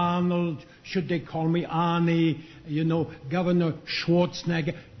me Arnold? Should they call me Arnie? Governor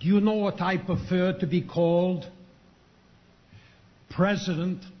Schwarzenegger. Do you know what I prefer to be called?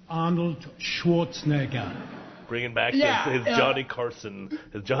 President Arnold Schwarzenegger. Bringing back his Johnny Carson,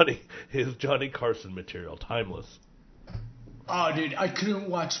 his Johnny Carson material, timeless. Oh, dude, I couldn't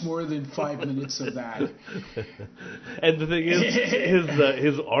watch more than 5 minutes of that. And the thing is,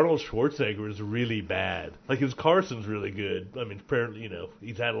 his Arnold Schwarzenegger is really bad. His Carson's really good. I mean, apparently,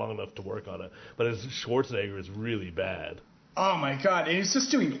 he's had long enough to work on it. But his Schwarzenegger is really bad. Oh, my God. And he's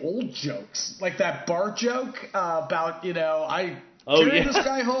just doing old jokes. Like that bar joke about, I carried this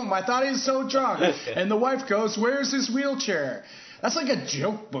guy home. I thought he was so drunk. And the wife goes, "Where's his wheelchair?" That's like a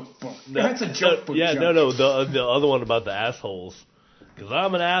joke book. That's a joke book. Yeah, joke. no. The other one about the assholes. Because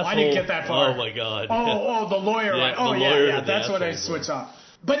I'm an asshole. I didn't get that far. Oh, my God. Oh, the lawyer. Yeah, right? Oh, yeah. That's what I switched off.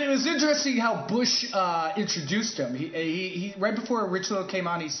 But it was interesting how Bush introduced him. He right before Rich Little came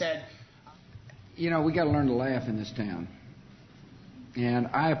on, he said, we got to learn to laugh in this town. And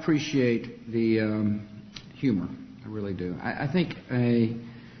I appreciate the humor. I really do. I think a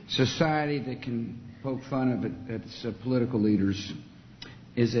society that can poke fun of its political leaders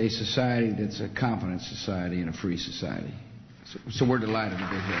is a society that's a competent society and a free society. So we're delighted to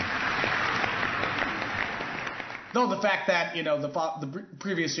be here. No, the fact that, the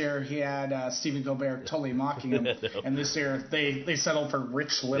previous year he had Stephen Colbert totally mocking him, and this year they settled for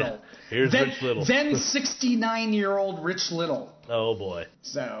Rich Little. Yeah. Here's Rich Little. Then 69-year-old Rich Little. Oh, boy.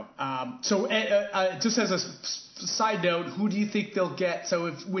 So, just as a side note, who do you think they'll get?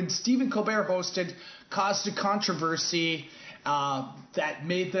 So when Stephen Colbert hosted, caused a controversy that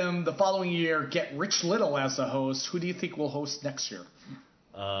made them the following year get Rich Little as the host, who do you think will host next year?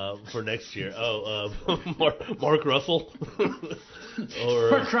 For next year. Mark Russell? Or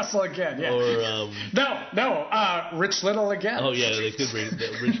Mark Russell again, yeah. Or, Rich Little again. Oh, yeah, they could bring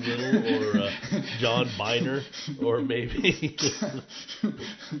Rich Little or John Biner, or maybe...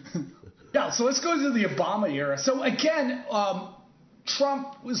 Yeah, so let's go to the Obama era. So again,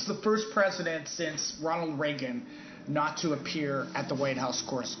 Trump was the first president since Ronald Reagan not to appear at the White House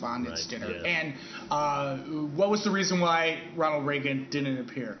Correspondents' Dinner. Yeah. And what was the reason why Ronald Reagan didn't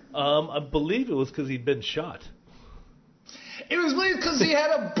appear? I believe it was because he'd been shot. It was because he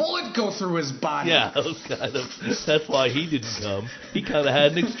had a bullet go through his body. Yeah, that's why he didn't come. He kind of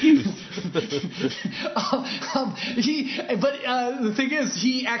had an excuse. The thing is,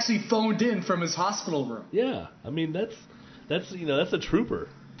 he actually phoned in from his hospital room. Yeah, I mean that's a trooper.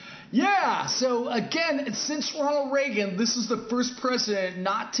 Yeah, so again, since Ronald Reagan, this is the first president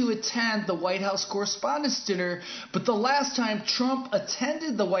not to attend the White House Correspondents' Dinner, but the last time Trump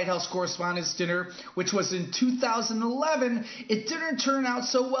attended the White House Correspondents' Dinner, which was in 2011, it didn't turn out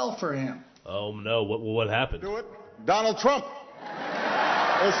so well for him. Oh, no, what happened? Do it. Donald Trump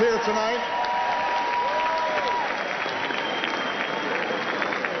is here tonight.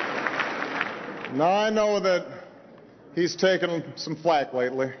 Now, I know that he's taken some flack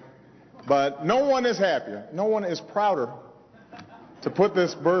lately, but no one is happier, no one is prouder to put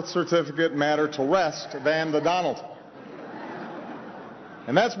this birth certificate matter to rest than the Donald.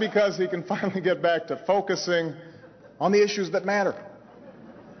 And that's because he can finally get back to focusing on the issues that matter.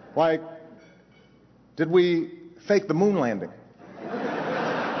 Like, did we fake the moon landing?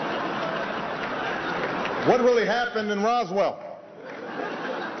 What really happened in Roswell?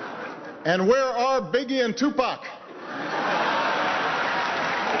 And where are Biggie and Tupac?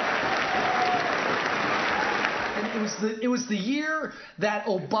 It was the year that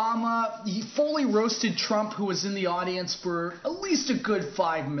Obama, he fully roasted Trump, who was in the audience for at least a good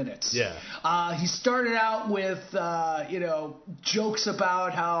 5 minutes. Yeah. He started out with, jokes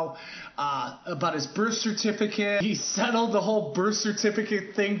about how, about his birth certificate. He settled the whole birth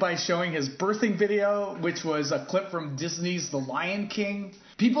certificate thing by showing his birthing video, which was a clip from Disney's The Lion King.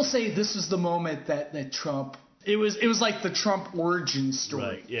 People say this is the moment that Trump... It was like the Trump origin story.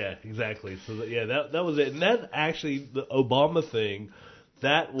 Right, yeah, exactly. So, that was it. And that actually, the Obama thing,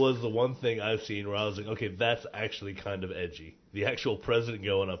 that was the one thing I've seen where I was like, okay, that's actually kind of edgy. The actual president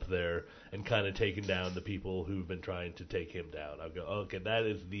going up there and kind of taking down the people who've been trying to take him down. I'll go, okay, that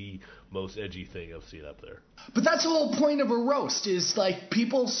is the most edgy thing I've seen up there. But that's the whole point of a roast, is like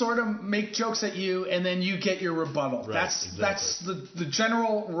people sort of make jokes at you and then you get your rebuttal. Right, That's the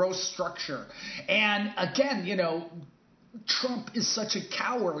general roast structure. And again, Trump is such a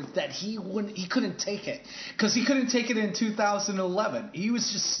coward that he couldn't take it, because he couldn't take it in 2011. He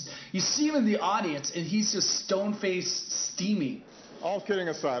was just, you see him in the audience and he's just stone-faced steaming. All kidding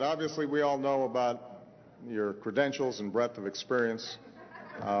aside, obviously we all know about your credentials and breadth of experience.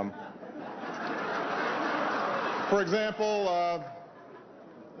 For example,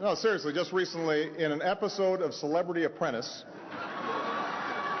 no, seriously, just recently in an episode of Celebrity Apprentice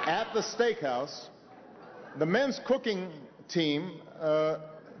at the steakhouse, the men's cooking team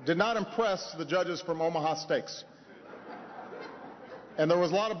did not impress the judges from Omaha Steaks. And there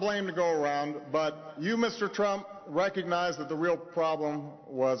was a lot of blame to go around, but you, Mr. Trump, recognized that the real problem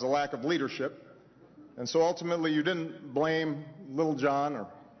was a lack of leadership. And so ultimately you didn't blame Little John or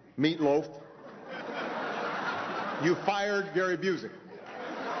Meatloaf. You fired Gary Busey.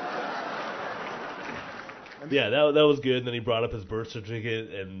 Yeah, that was good. And then he brought up his birth certificate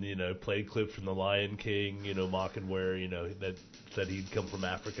and, played clips from The Lion King, mocking where, that said he'd come from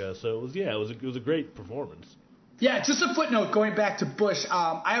Africa. So it was a great performance. Yeah, just a footnote going back to Bush.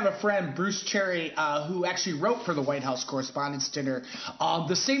 I have a friend, Bruce Cherry, who actually wrote for the White House Correspondents' Dinner.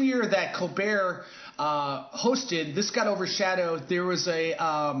 The same year that Colbert hosted, this got overshadowed. There was a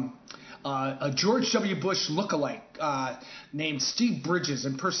George W. Bush lookalike named Steve Bridges,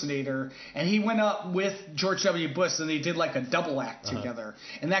 impersonator, and he went up with George W. Bush and they did like a double act together.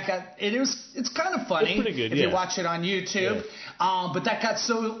 And it's kind of funny. It's pretty good, if you watch it on YouTube. Yeah. But that got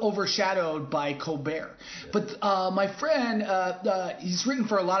so overshadowed by Colbert. Yeah. But my friend, he's written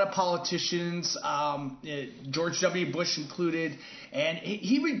for a lot of politicians, George W. Bush included, and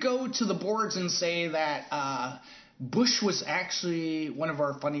he would go to the boards and say that Bush was actually one of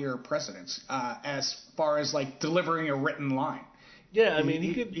our funnier presidents, as far as like delivering a written line. Yeah, I mean,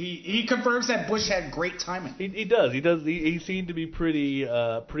 he confirms that Bush had great timing. He does. He seemed to be pretty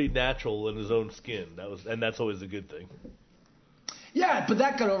natural in his own skin. That's always a good thing. Yeah, but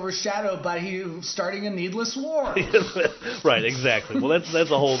that got overshadowed by he starting a needless war. Right, exactly. Well,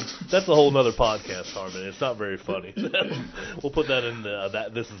 that's a whole nother podcast, Harmon. It's not very funny. We'll put that in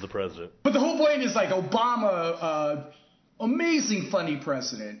that. This is the president. But the whole point is like Obama, amazing funny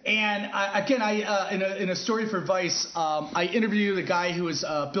president. And in a story for Vice, I interviewed a guy who was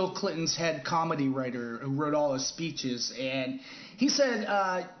Bill Clinton's head comedy writer who wrote all his speeches, and he said.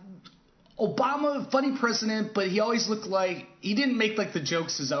 Obama, funny president, but he always looked like he didn't make like the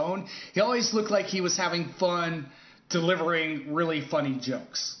jokes his own. He always looked like he was having fun delivering really funny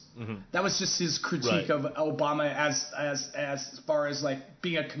jokes. Mm-hmm. That was just his critique of Obama as far as like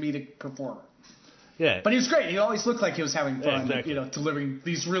being a comedic performer. Yeah. But he was great. He always looked like he was having fun, delivering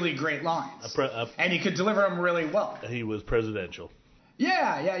these really great lines. And he could deliver them really well. He was presidential.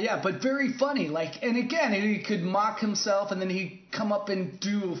 Yeah, but very funny. And again, he could mock himself, and then he'd come up and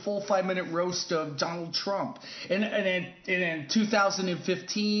do a full 5-minute roast of Donald Trump. And in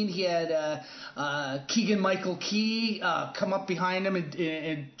 2015, he had Keegan-Michael Key come up behind him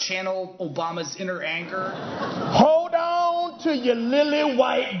and channel Obama's inner anger. Hold on to your lily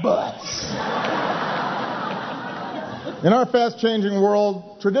white butts. In our fast-changing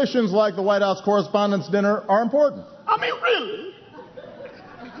world, traditions like the White House Correspondents' Dinner are important. I mean, really?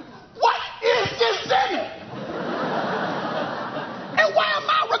 What is this dinner? And why am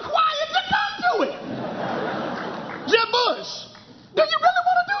I required to come to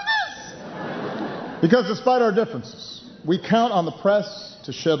Because despite our differences, we count on the press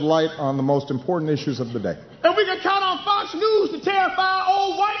to shed light on the most important issues of the day. And we can count on Fox News to terrify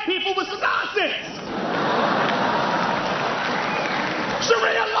old white people with some nonsense.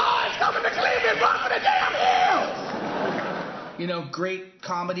 Sharia law is coming to Cleveland. Run for the damn hills. You know, great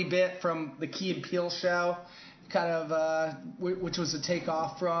comedy bit from the Key and Peele show, kind of, which was a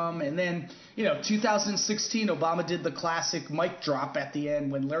takeoff from. And then, 2016, Obama did the classic mic drop at the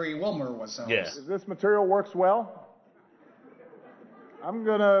end when Larry Wilmer was host. Yes. If this material works well, I'm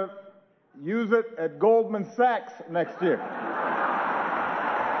going to use it at Goldman Sachs next year.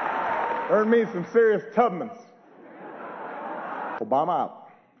 Earn me some serious Tubmans. Obama out.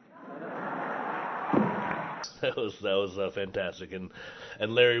 That was fantastic, and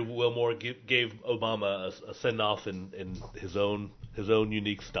Larry Wilmore gave Obama a send off in his own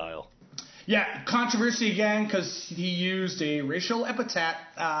unique style. Yeah, controversy again because he used a racial epithet,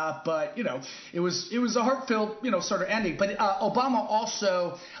 but it was a heart-filled sort of ending. But Obama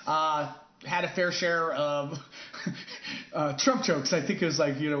also had a fair share of Trump jokes. I think it was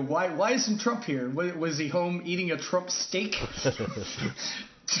like, why isn't Trump here? Was he home eating a Trump steak?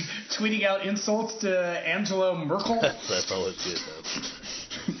 Tweeting out insults to Angela Merkel. That's always good,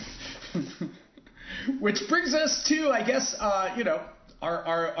 though. Which brings us to, I guess,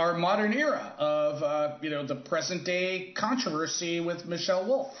 our modern era of, the present day controversy with Michelle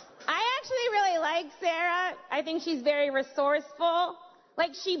Wolf. I actually really like Sarah. I think she's very resourceful.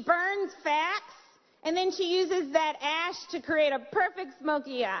 Like, she burns facts, and then she uses that ash to create a perfect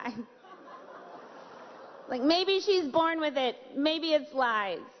smoky eye. Like, maybe she's born with it. Maybe it's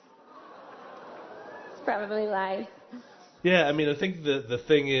lies. It's probably lies. Yeah, I mean, I think the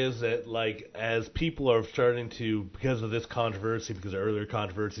thing is that, like, as people are starting to, because of this controversy, because of earlier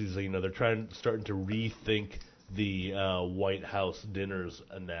controversies, they're starting to rethink the White House dinners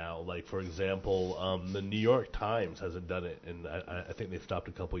now. Like, for example, the New York Times hasn't done it, and I think they stopped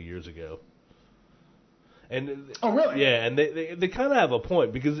a couple years ago. And oh, really? Yeah, and they kind of have a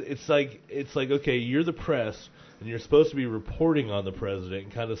point, because it's like okay, you're the press and you're supposed to be reporting on the president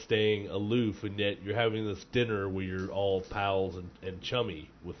and kind of staying aloof, and yet you're having this dinner where you're all pals and chummy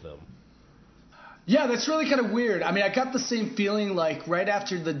with them. Yeah, that's really kind of weird. I mean, I got the same feeling like right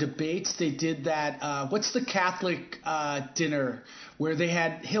after the debates, they did that. What's the Catholic dinner where they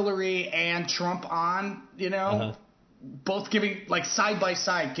had Hillary and Trump on? Both giving, like, side by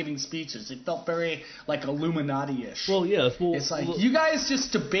side, giving speeches. It felt very, like, Illuminati-ish. Well, yes. Well, it's like, you guys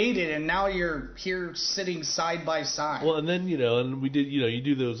just debated, and now you're here sitting side by side. Well, and then, and we did, you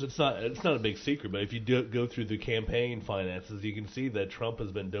do those. It's not a big secret, but if you go through the campaign finances, you can see that Trump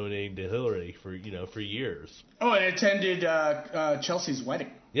has been donating to Hillary for years. Oh, and attended Chelsea's wedding.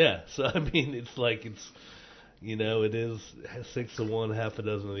 Yeah, so, I mean, it is 6 of one, half a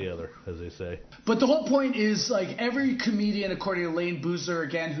dozen of the other, as they say. But the whole point is, like, every comedian, according to Lane Boozer,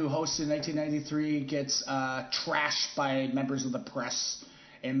 again, who hosted in 1993, gets trashed by members of the press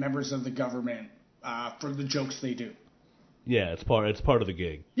and members of the government for the jokes they do. Yeah, it's part of the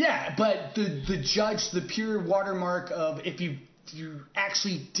gig. Yeah, but the judge, the pure watermark of if you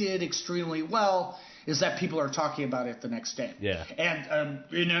actually did extremely well, is that people are talking about it the next day. Yeah. And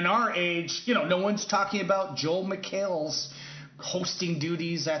in our age, you know, no one's talking about Joel McHale's hosting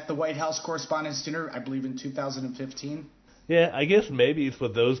duties at the White House Correspondents' Dinner, I believe in 2015. Yeah, I guess maybe it's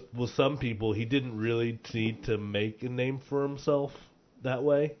with some people, he didn't really need to make a name for himself that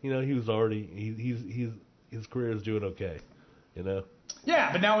way. You know, he was already, his career is doing okay, you know?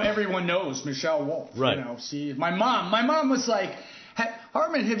 Yeah, but now everyone knows Michelle Wolf. Right. You know, see, my mom was like,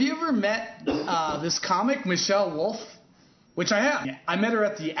 Hartman, have you ever met this comic, Michelle Wolf? Which I have. I met her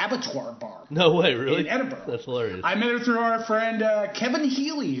at the Abattoir Bar. No way, really? In Edinburgh. That's hilarious. I met her through our friend Kevin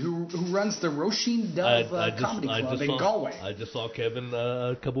Healy, who runs the Roisin Dove Comedy Club in Galway. I just saw Kevin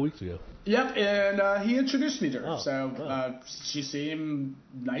a couple weeks ago. Yep, and he introduced me to her. She seemed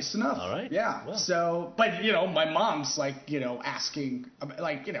nice enough. All right. Yeah. Wow. So, but, you know, my mom's like, you know, asking,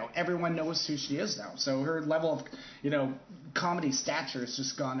 like, you know, everyone knows who she is now. So her level of, you know, comedy stature has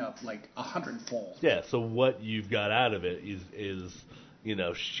just gone up like 100-fold. Yeah, so what you've got out of it is you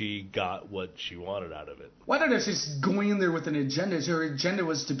know, she got what she wanted out of it. Well, I don't know if she's going in there with an agenda. Her agenda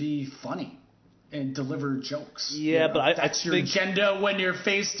was to be funny and deliver jokes. Yeah, but that's your agenda when you're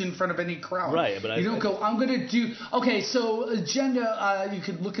faced in front of any crowd. Right, but you don't go, I'm going to do... Okay, so agenda, you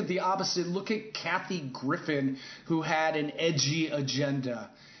could look at the opposite. Look at Kathy Griffin, who had an edgy agenda,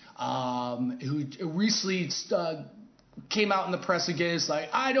 who recently came out in the press again. It's like,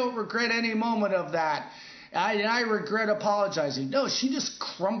 I don't regret any moment of that. I regret apologizing. No, she just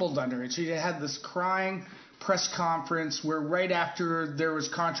crumbled under it. She had this crying press conference where right after there was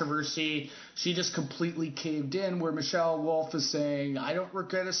controversy, she just completely caved in, where Michelle Wolf is saying, I don't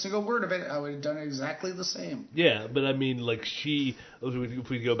regret a single word of it. I would have done exactly the same. Yeah, but I mean, like if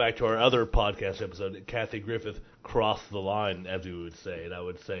we go back to our other podcast episode, Kathy Griffith crossed the line, as we would say, and I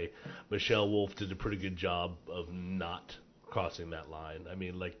would say Michelle Wolf did a pretty good job of not crossing that line. I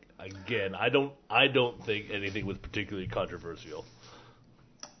mean, like, again, I don't think anything was particularly controversial.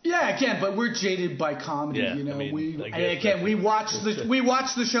 Yeah, again, but we're jaded by comedy, Yeah, you know. I mean, we watch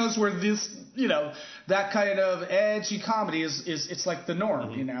the shows where this, you know, that kind of edgy comedy is it's like the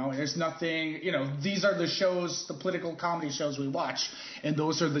norm, you know. There's nothing, you know. These are the shows, the political comedy shows we watch, and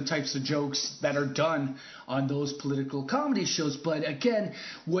those are the types of jokes that are done on those political comedy shows. But again,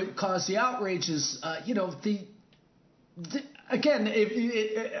 what caused the outrage is, you know, again,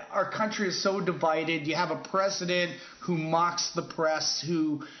 our country is so divided. You have a president who mocks the press,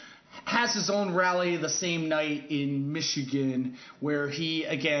 who has his own rally the same night in Michigan where he,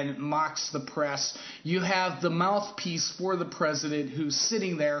 again, mocks the press. You have the mouthpiece for the president who's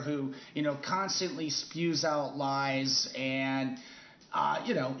sitting there who, you know, constantly spews out lies, and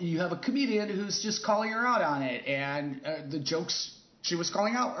you know, you have a comedian who's just calling her out on it, and the jokes she was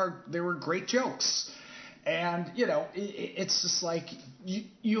calling out they were great jokes. And, you know, it's just like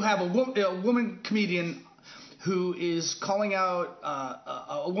you have a woman comedian who is calling out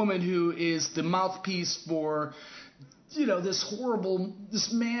a woman who is the mouthpiece for, you know, this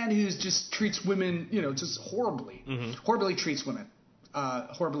man who just treats women, you know, just horribly. Horribly treats women.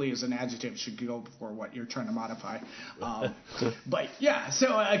 Horribly is an adjective, should go before what you're trying to modify. But yeah,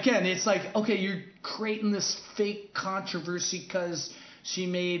 so again, it's like, okay, you're creating this fake controversy because she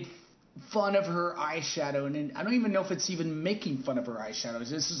made fun of her eyeshadow, and I don't even know if it's even making fun of her eyeshadow.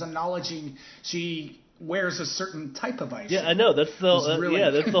 This is acknowledging she wears a certain type of eyeshadow. Yeah, I know. That's the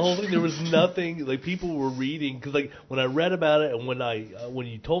whole thing. There was nothing, like, people were reading, because, like, when I read about it and when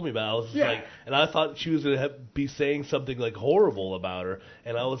you told me about it, I was just like, and I thought she was going to be saying something, like, horrible about her,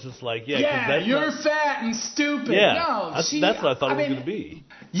 and I was just like, you're fat and stupid. Yeah, no, that's what I thought it was going to be.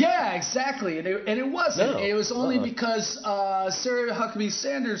 Yeah, exactly, and it wasn't. No. It was only because Sarah Huckabee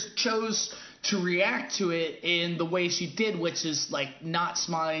Sanders chose to react to it in the way she did, which is like not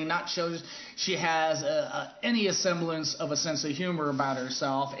smiling, not showing she has any semblance of a sense of humor about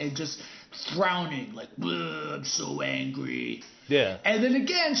herself, and just frowning like, I'm so angry. Yeah. And then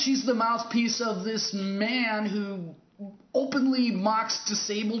again, she's the mouthpiece of this man who openly mocks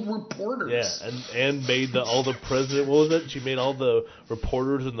disabled reporters. Yeah, and made all the president. What was it? She made all the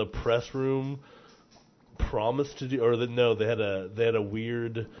reporters in the press room promise to do, they had a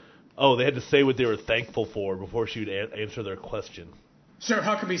weird. Oh, they had to say what they were thankful for before she would answer their question. Sarah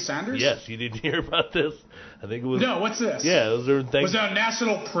Huckabee Sanders? Yes, you didn't hear about this? I think it was... No, what's this? Yeah, it was during Thanksgiving. Was that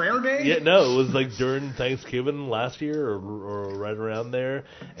National Prayer Day? Yeah, no, it was like during Thanksgiving last year or right around there,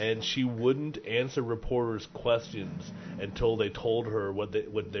 and she wouldn't answer reporters' questions until they told her what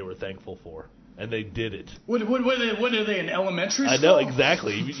they were thankful for. And they did it. What are they in elementary school? I know,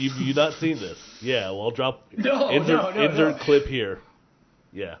 exactly. You've not seen this. Yeah, well, I'll drop... Insert clip here.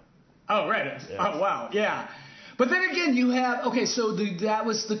 Yeah. Oh, right. Yeah. Oh, wow. Yeah. But then again, you have, okay, so that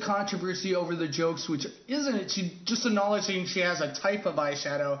was the controversy over the jokes, which isn't it? She just acknowledging she has a type of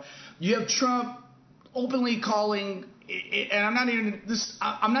eyeshadow. You have Trump openly calling, and I'm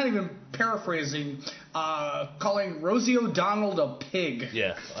not even paraphrasing, calling Rosie O'Donnell a pig.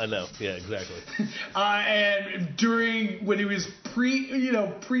 Yeah, I know. Yeah, exactly. And when he was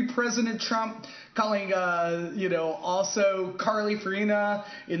pre-President Trump, calling, also Carly Fiorina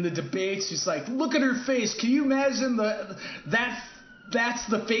in the debates. She's like, look at her face. Can you imagine that's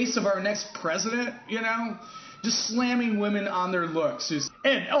the face of our next president, you know? Just slamming women on their looks.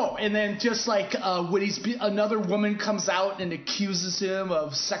 And then just like when another woman comes out and accuses him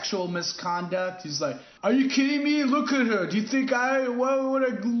of sexual misconduct, he's like, are you kidding me? Look at her. Do you think I want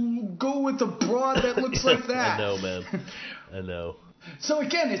to go with a broad that looks like that? I know, man. I know. So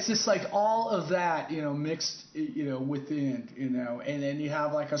again, it's just like all of that, mixed, within, and then you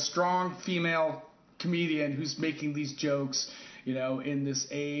have like a strong female comedian who's making these jokes, in this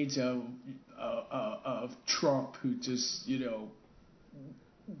age of Trump, who just,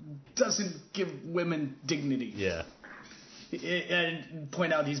 doesn't give women dignity. Yeah. And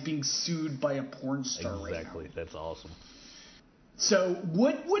point out he's being sued by a porn star right now. Exactly. That's awesome. So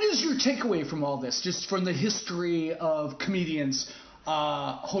what is your takeaway from all this, just from the history of comedians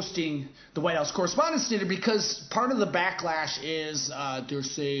hosting the White House Correspondents' Dinner? Because part of the backlash is they're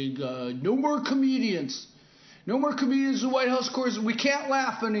saying no more comedians. No more comedians in the White House Correspondents'. We can't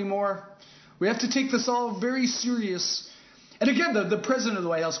laugh anymore. We have to take this all very serious. And again, the president of the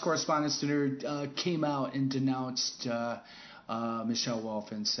White House Correspondents' Dinner came out and denounced Michelle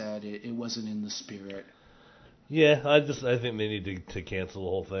Wolf and said it wasn't in the spirit. Yeah, I think they need to cancel the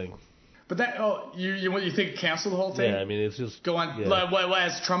whole thing. But you think cancel the whole thing? Yeah, I mean, it's just... Go on, yeah. like,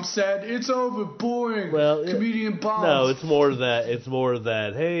 as Trump said, it's over, boring, comedian bombs. No, it's more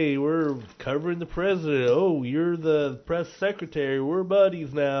that, hey, we're covering the president. Oh, you're the press secretary. We're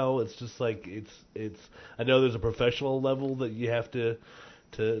buddies now. It's just like, it's. I know there's a professional level that you have to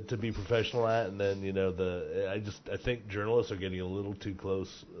be professional at, and then, I think journalists are getting a little too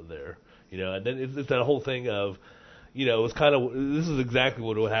close there. And then it's that whole thing of, it was kind of, this is exactly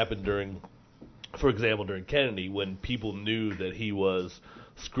what would happen during Kennedy, when people knew that he was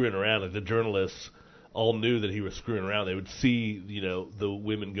screwing around. Like the journalists all knew that he was screwing around. They would see, the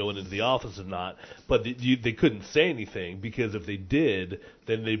women going into the office and not, but they couldn't say anything, because if they did,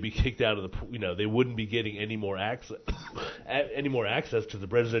 then they'd be kicked out of the, they wouldn't be getting any more access to the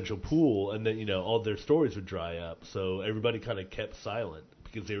presidential pool, and then, all their stories would dry up. So everybody kind of kept silent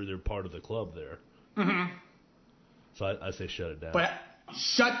because they're part of the club there. Mm-hmm. So I say shut it down. But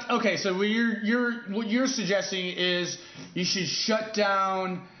okay, so what you're suggesting is you should shut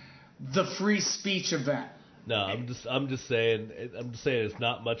down the free speech event. No, I'm just saying it's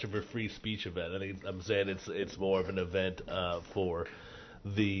not much of a free speech event. I'm saying it's more of an event for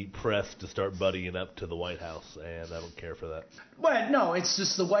the press to start buddying up to the White House, and I don't care for that. But no, it's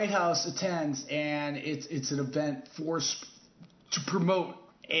just the White House attends, and it's an event to promote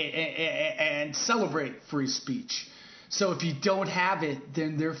and celebrate free speech. So if you don't have it,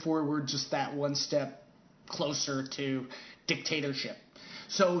 then therefore we're just that one step closer to dictatorship.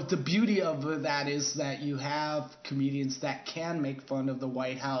 So the beauty of that is that you have comedians that can make fun of the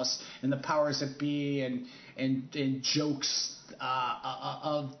White House and the powers that be and jokes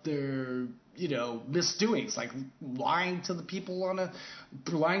of their misdoings, like lying to the people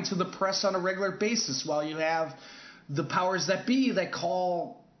lying to the press on a regular basis, while you have the powers that be that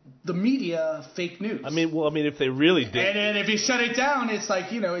call the media fake news. I mean, if they really did, and if you shut it down, it's like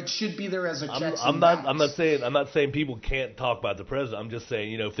it should be there as a check. I'm not saying people can't talk about the president. I'm just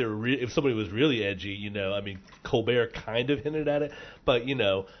saying, if somebody was really edgy, Colbert kind of hinted at it, but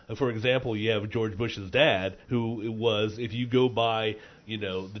for example, you have George Bush's dad, who was, if you go by,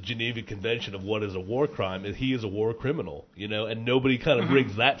 the Geneva Convention of what is a war crime, he is a war criminal, and nobody kind of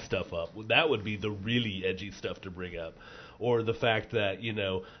brings that stuff up. That would be the really edgy stuff to bring up. Or the fact that,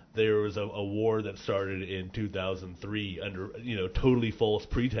 there was a war that started in 2003 under, totally false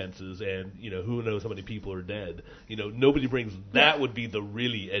pretenses, and, who knows how many people are dead. Nobody brings, that would be the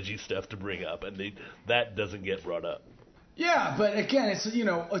really edgy stuff to bring up, and that doesn't get brought up. Yeah, but again,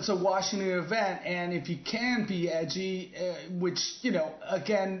 it's a Washington event, and if you can be edgy, which,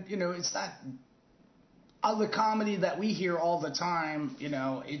 again, it's not the comedy that we hear all the time,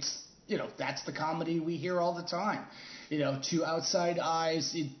 it's, that's the comedy we hear all the time. To outside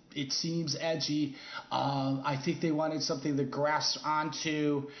eyes, it seems edgy. I think they wanted something to grasp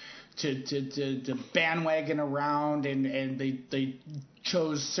onto, to bandwagon around, and they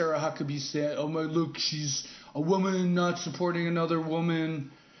chose Sarah Huckabee saying, "Oh my, look, she's a woman not supporting another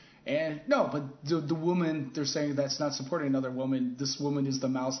woman." And no, but the woman, they're saying that's not supporting another woman. This woman is the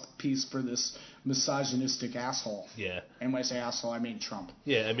mouthpiece for this misogynistic asshole. Yeah. And when I say asshole, I mean Trump.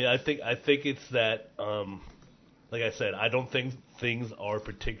 Yeah, I think it's that. Like I said, I don't think things are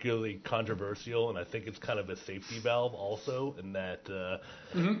particularly controversial, and I think it's kind of a safety valve also, in that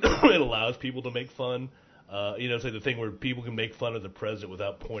it allows people to make fun. It's like the thing where people can make fun of the president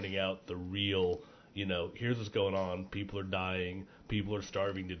without pointing out the real, here's what's going on. People are dying. People are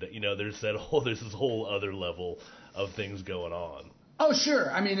starving to death. There's this whole other level of things going on. Oh,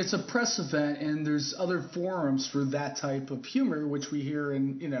 sure. I mean, it's a press event, and there's other forums for that type of humor, which we hear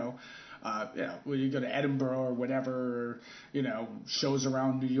in, when you go to Edinburgh or whatever, shows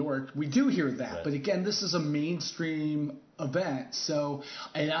around New York, we do hear that. Right. But again, this is a mainstream event. So,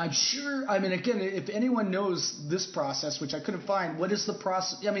 and I'm sure, again, if anyone knows this process, which I couldn't find, what is the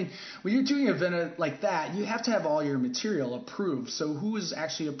process? When you're doing an event like that, you have to have all your material approved. So who is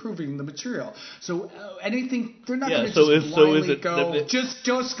actually approving the material? So anything, they're not going to just blindly go,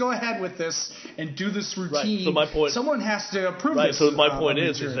 just go ahead with this and do this routine. Right. So my point, someone has to approve this. So my point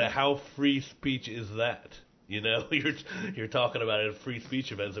is that how free speech is that? You're talking about a free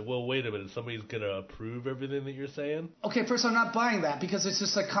speech event. It's like, well, wait a minute, somebody's going to approve everything that you're saying? Okay, first, I'm not buying that, because it's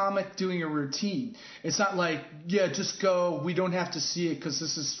just a comic doing a routine. It's not like, just go, we don't have to see it because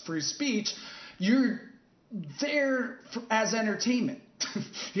this is free speech. You're there as entertainment.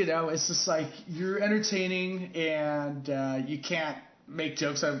 It's just like, you're entertaining, and you can't make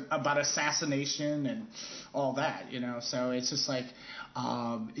jokes about assassination and all that, So it's just like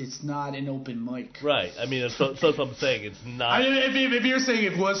it's not an open mic. Right. I mean, so I'm saying it's not. I mean, if you're saying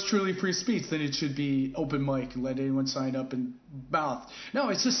it was truly free speech, then it should be open mic. Let anyone sign up and mouth. No,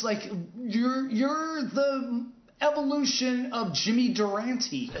 it's just like you're the evolution of Jimmy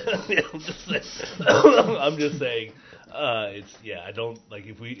Durante. I'm just saying. I don't like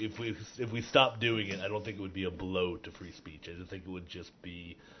if we stop doing it. I don't think it would be a blow to free speech. I just think it would just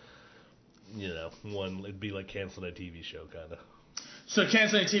be, it'd be like canceling a TV show kind of. So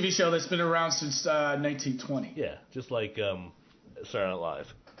canceling a TV show that's been around since 1920. Yeah, just like Saturday Night Live.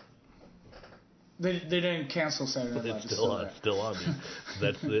 They didn't cancel Saturday Night Live. It's still on.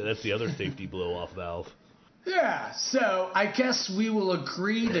 That's the other safety blow off valve. Yeah, so I guess we will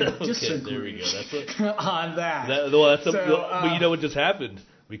agree to disagree there we go. That's on that. But you know what just happened?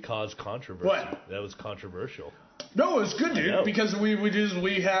 We caused controversy. What? That was controversial. No, it was good, dude, because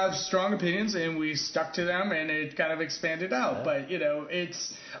we have strong opinions and we stuck to them and it kind of expanded out. Yeah.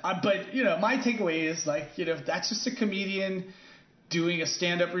 But my takeaway is that's just a comedian doing a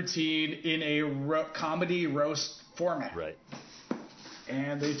stand-up routine in a comedy roast format. Right.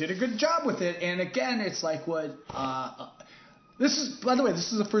 And they did a good job with it. And again, it's like what this is. By the way,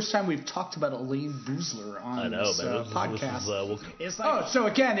 this is the first time we've talked about Elaine Boozler on this podcast. It's like, so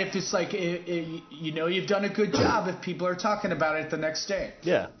again, if it's like you've done a good job if people are talking about it the next day.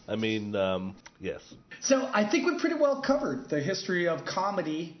 Yeah, I mean, yes. So I think we pretty well covered the history of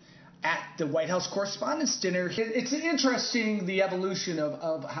comedy at the White House Correspondents' Dinner. It's interesting the evolution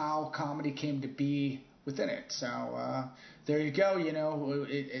of how comedy came to be within it. So there you go.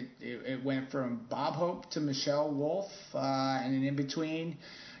 It went from Bob Hope to Michelle Wolf, and in between,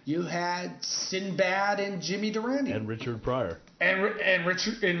 you had Sinbad and Jimmy Durante and Richard Pryor and Rich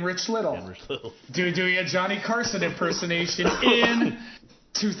Little. Doing a Johnny Carson impersonation in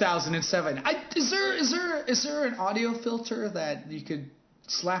 2007. Is there an audio filter that you could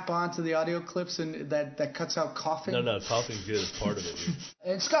slap onto the audio clips and that cuts out coughing? No, coughing's good as part of it. Dude.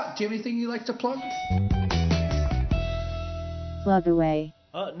 And Scott, do you have anything you'd like to plug? Plug away.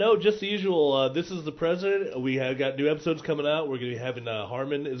 No, just the usual. This is the President. We have got new episodes coming out. We're going to be having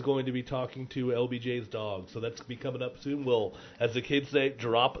Harmon is going to be talking to LBJ's dog, so that's going to be coming up soon. We'll, as the kids say,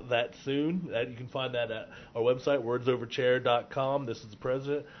 drop that soon. You can find that at our website, wordsoverchair.com. This is the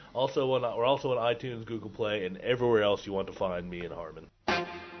President. We're also on iTunes, Google Play, and everywhere else you want to find me and Harmon.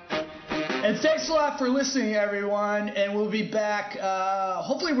 And thanks a lot for listening, everyone. And we'll be back.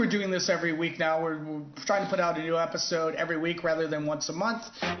 Hopefully we're doing this every week now. We're trying to put out a new episode every week rather than once a month.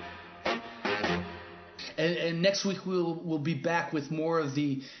 And next week we'll be back with more of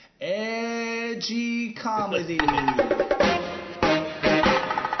the edgy comedy.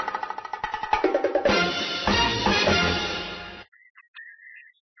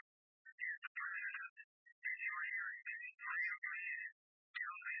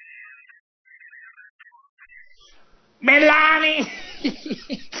 Melania!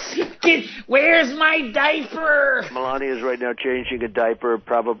 Where's my diaper? Melania is right now changing a diaper,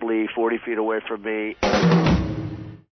 probably 40 feet away from me.